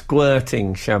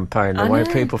squirting champagne, the I way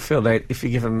know. people feel if you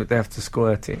give them, they have to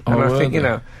squirt it. Oh, And I were think,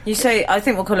 they? You say, I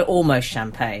think we'll call it almost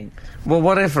champagne. well,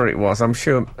 whatever it was, I'm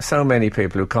sure so many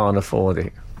people who can't afford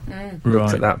it looked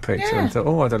Right. at that picture Yeah. and thought,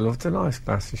 oh, I'd have loved a nice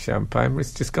glass of champagne, but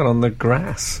it's just gone on the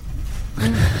grass.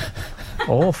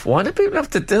 Awful. Why do people have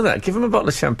to do that? Give them a bottle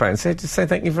of champagne, just say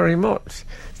thank you very much.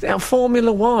 It's now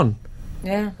Formula One.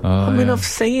 Yeah. Oh, I mean, yeah. I've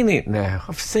seen it now.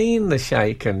 I've seen the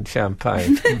shaken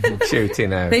champagne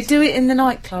shooting out. They do it in the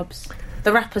nightclubs.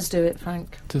 The rappers do it,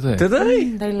 Frank. Do they? Do they?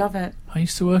 They love it. I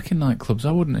used to work in nightclubs.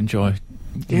 I wouldn't enjoy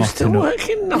You still mopping up. work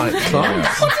in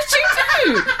nightclubs? What did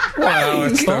you do? Well,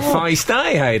 it's the feist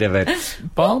I hate of it.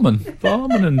 Barman,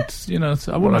 and you know,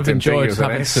 I wouldn't have enjoyed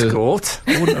having to. escort.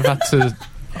 I wouldn't have had to.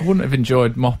 I wouldn't have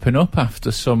enjoyed mopping up after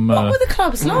some What were the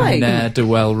clubs like?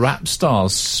 ne'er-do-well rap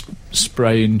stars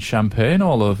spraying champagne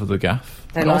all over the gaff.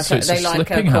 They And like also, a, it's they a like a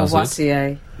slipping hazard.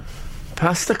 Courvoisier.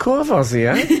 Pasta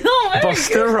Courvoisier.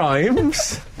 Buster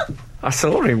Rhymes. I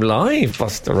saw him live,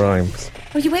 Buster Rhymes.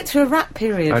 Well, you went through a rap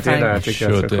period, I did. Frank. I did Sure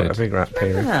go through quite did. a big rap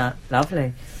period. Yeah,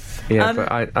 lovely. Yeah, but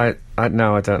I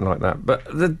no, I don't like that. But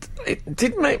it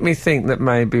did make me think that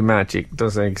maybe magic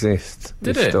does exist.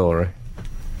 Did this it? story?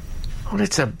 Well,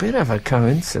 it's a bit of a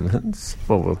coincidence.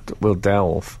 Well, we'll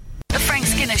delve. The Frank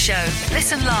Skinner Show.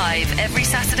 Listen live every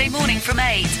Saturday morning from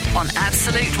 8 on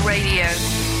Absolute Radio.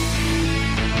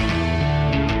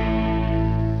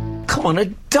 Come on, a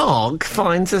dog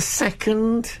finds a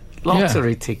second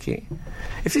lottery ticket.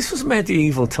 If this was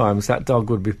medieval times, that dog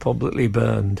would be publicly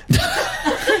burned.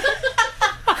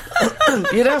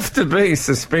 You'd have to be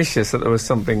suspicious that there was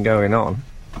something going on.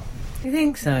 You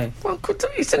think so? Well,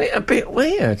 isn't it a bit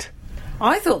weird?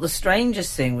 I thought the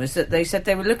strangest thing was that they said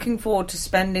they were looking forward to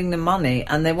spending the money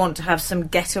and they want to have some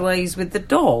getaways with the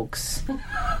dogs.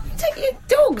 Take your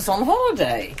dogs on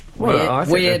holiday. I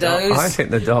think Weirdos. I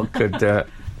think the dog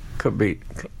could be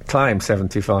claim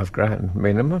 75 grand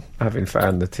minimum, having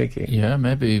found the ticket. Yeah,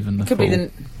 maybe even the Could full. be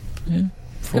the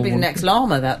full one. next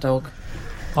llama, that dog.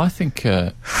 I think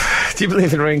Do you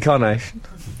believe in reincarnation?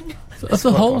 that's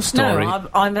the whole story. No,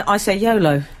 I say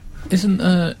YOLO.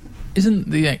 Isn't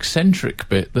the eccentric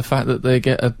bit the fact that they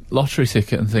get a lottery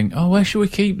ticket and think, oh, where should we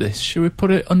keep this? Should we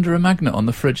put it under a magnet on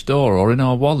the fridge door or in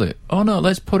our wallet? Oh no,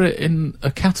 let's put it in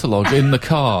a catalogue in the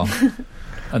car.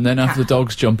 And then have the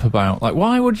dogs jump about. Like,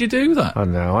 why would you do that? Oh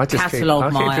no, I just Catalogue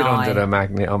keep my it eye. under a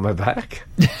magnet on my back.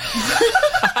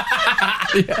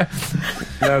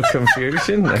 No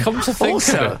confusion there. Come to think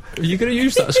Also- of it, are you going to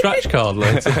use that scratch card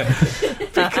later?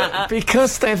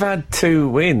 Because they've had 2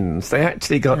 wins, they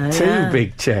actually got 2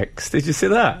 big checks. Did you see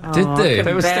that? Did I they? couldn't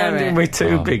They were bear standing it. with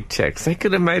 2 big checks. They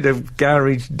could have made a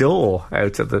garage door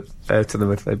out of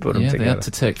them if they put them Yeah, they together. had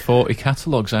to take 40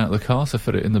 catalogues out of the car to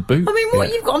fit it in the boot. I mean,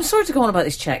 what you've got... I'm sorry to go on about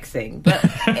this cheque thing, but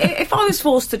if I was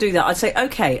forced to do that, I'd say,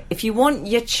 OK, if you want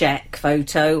your cheque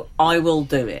photo, I will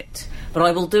do it. But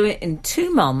I will do it in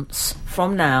 2 months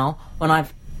from now when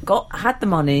I've had the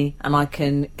money and I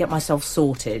can get myself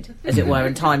sorted, as it were,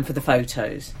 in time for the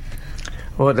photos.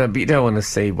 Well, but you don't want to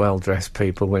see well-dressed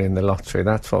people winning the lottery.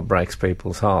 That's what breaks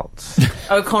people's hearts.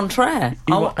 Au contraire.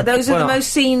 Those are the most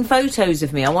seen photos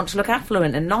of me. I want to look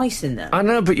affluent and nice in them. I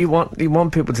know, but you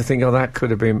want people to think, oh, that could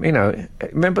have been,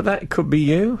 remember that? It could be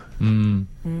you.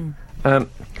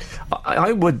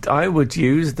 I would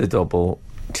use the double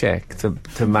check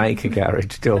to make a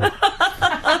garage door.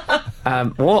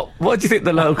 What do you think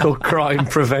the local crime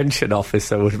prevention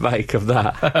officer would make of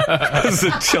that as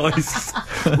a choice?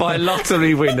 My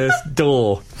lottery winner's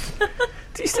door.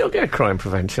 Do you still get crime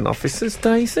prevention officers,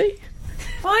 Daisy?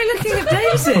 Why are you looking at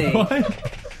Daisy?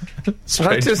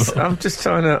 I'm just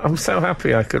trying to... I'm so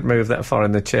happy I could move that far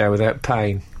in the chair without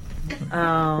pain.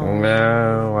 Oh.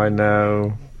 No, I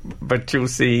know. But you'll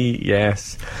see,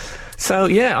 yes. So,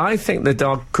 yeah, I think the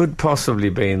dog could possibly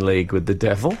be in league with the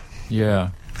devil. Yeah.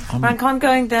 Frank, I'm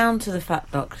going down to the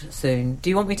Fat Doctor soon. Do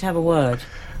you want me to have a word?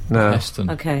 No. Heston.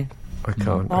 Okay. I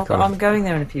can't. Well, I'm going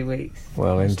there in a few weeks.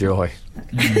 Well, enjoy.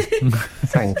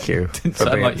 Thank you.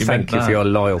 Thank you for your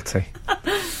loyalty.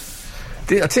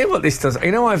 I tell you what this does.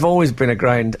 You know, I've always been a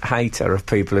grand hater of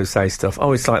people who say stuff.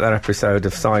 Oh, it's like that episode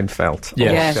of Seinfeld.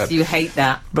 Yes, you hate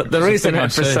that. But there is an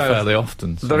episode fairly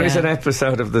often. So. There is an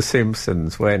episode of The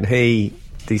Simpsons when he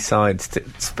decides to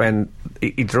spend.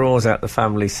 He draws out the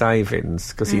family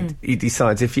savings because he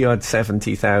decides if you had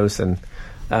 70,000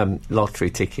 lottery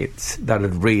tickets, that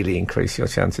would really increase your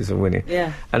chances of winning.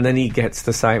 Yeah. And then he gets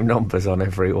the same numbers on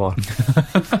every one.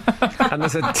 And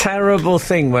there's a terrible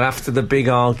thing when after the big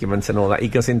arguments and all that, he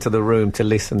goes into the room to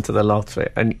listen to the lottery,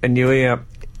 and you hear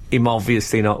him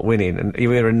obviously not winning, and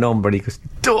you hear a number and he goes,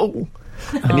 "Dull!"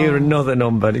 And you hear another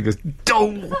number and he goes,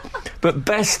 "Dull!" But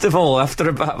best of all, after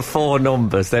about 4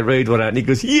 numbers, they read one out and he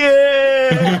goes,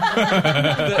 "Yeah!"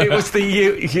 It was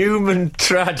the human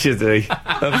tragedy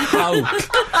of hope.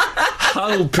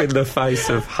 Hope in the face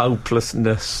of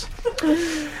hopelessness.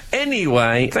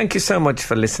 Anyway, thank you so much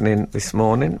for listening this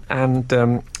morning. And,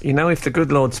 if the good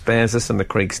Lord spares us and the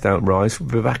creeks don't rise, we'll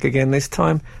be back again this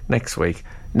time next week.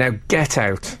 Now get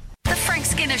out. The Frank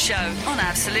Skinner Show on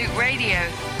Absolute Radio.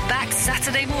 Back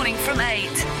Saturday morning from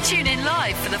 8. Tune in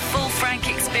live for the full Frank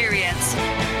experience.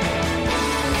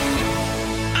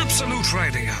 Absolute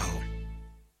Radio.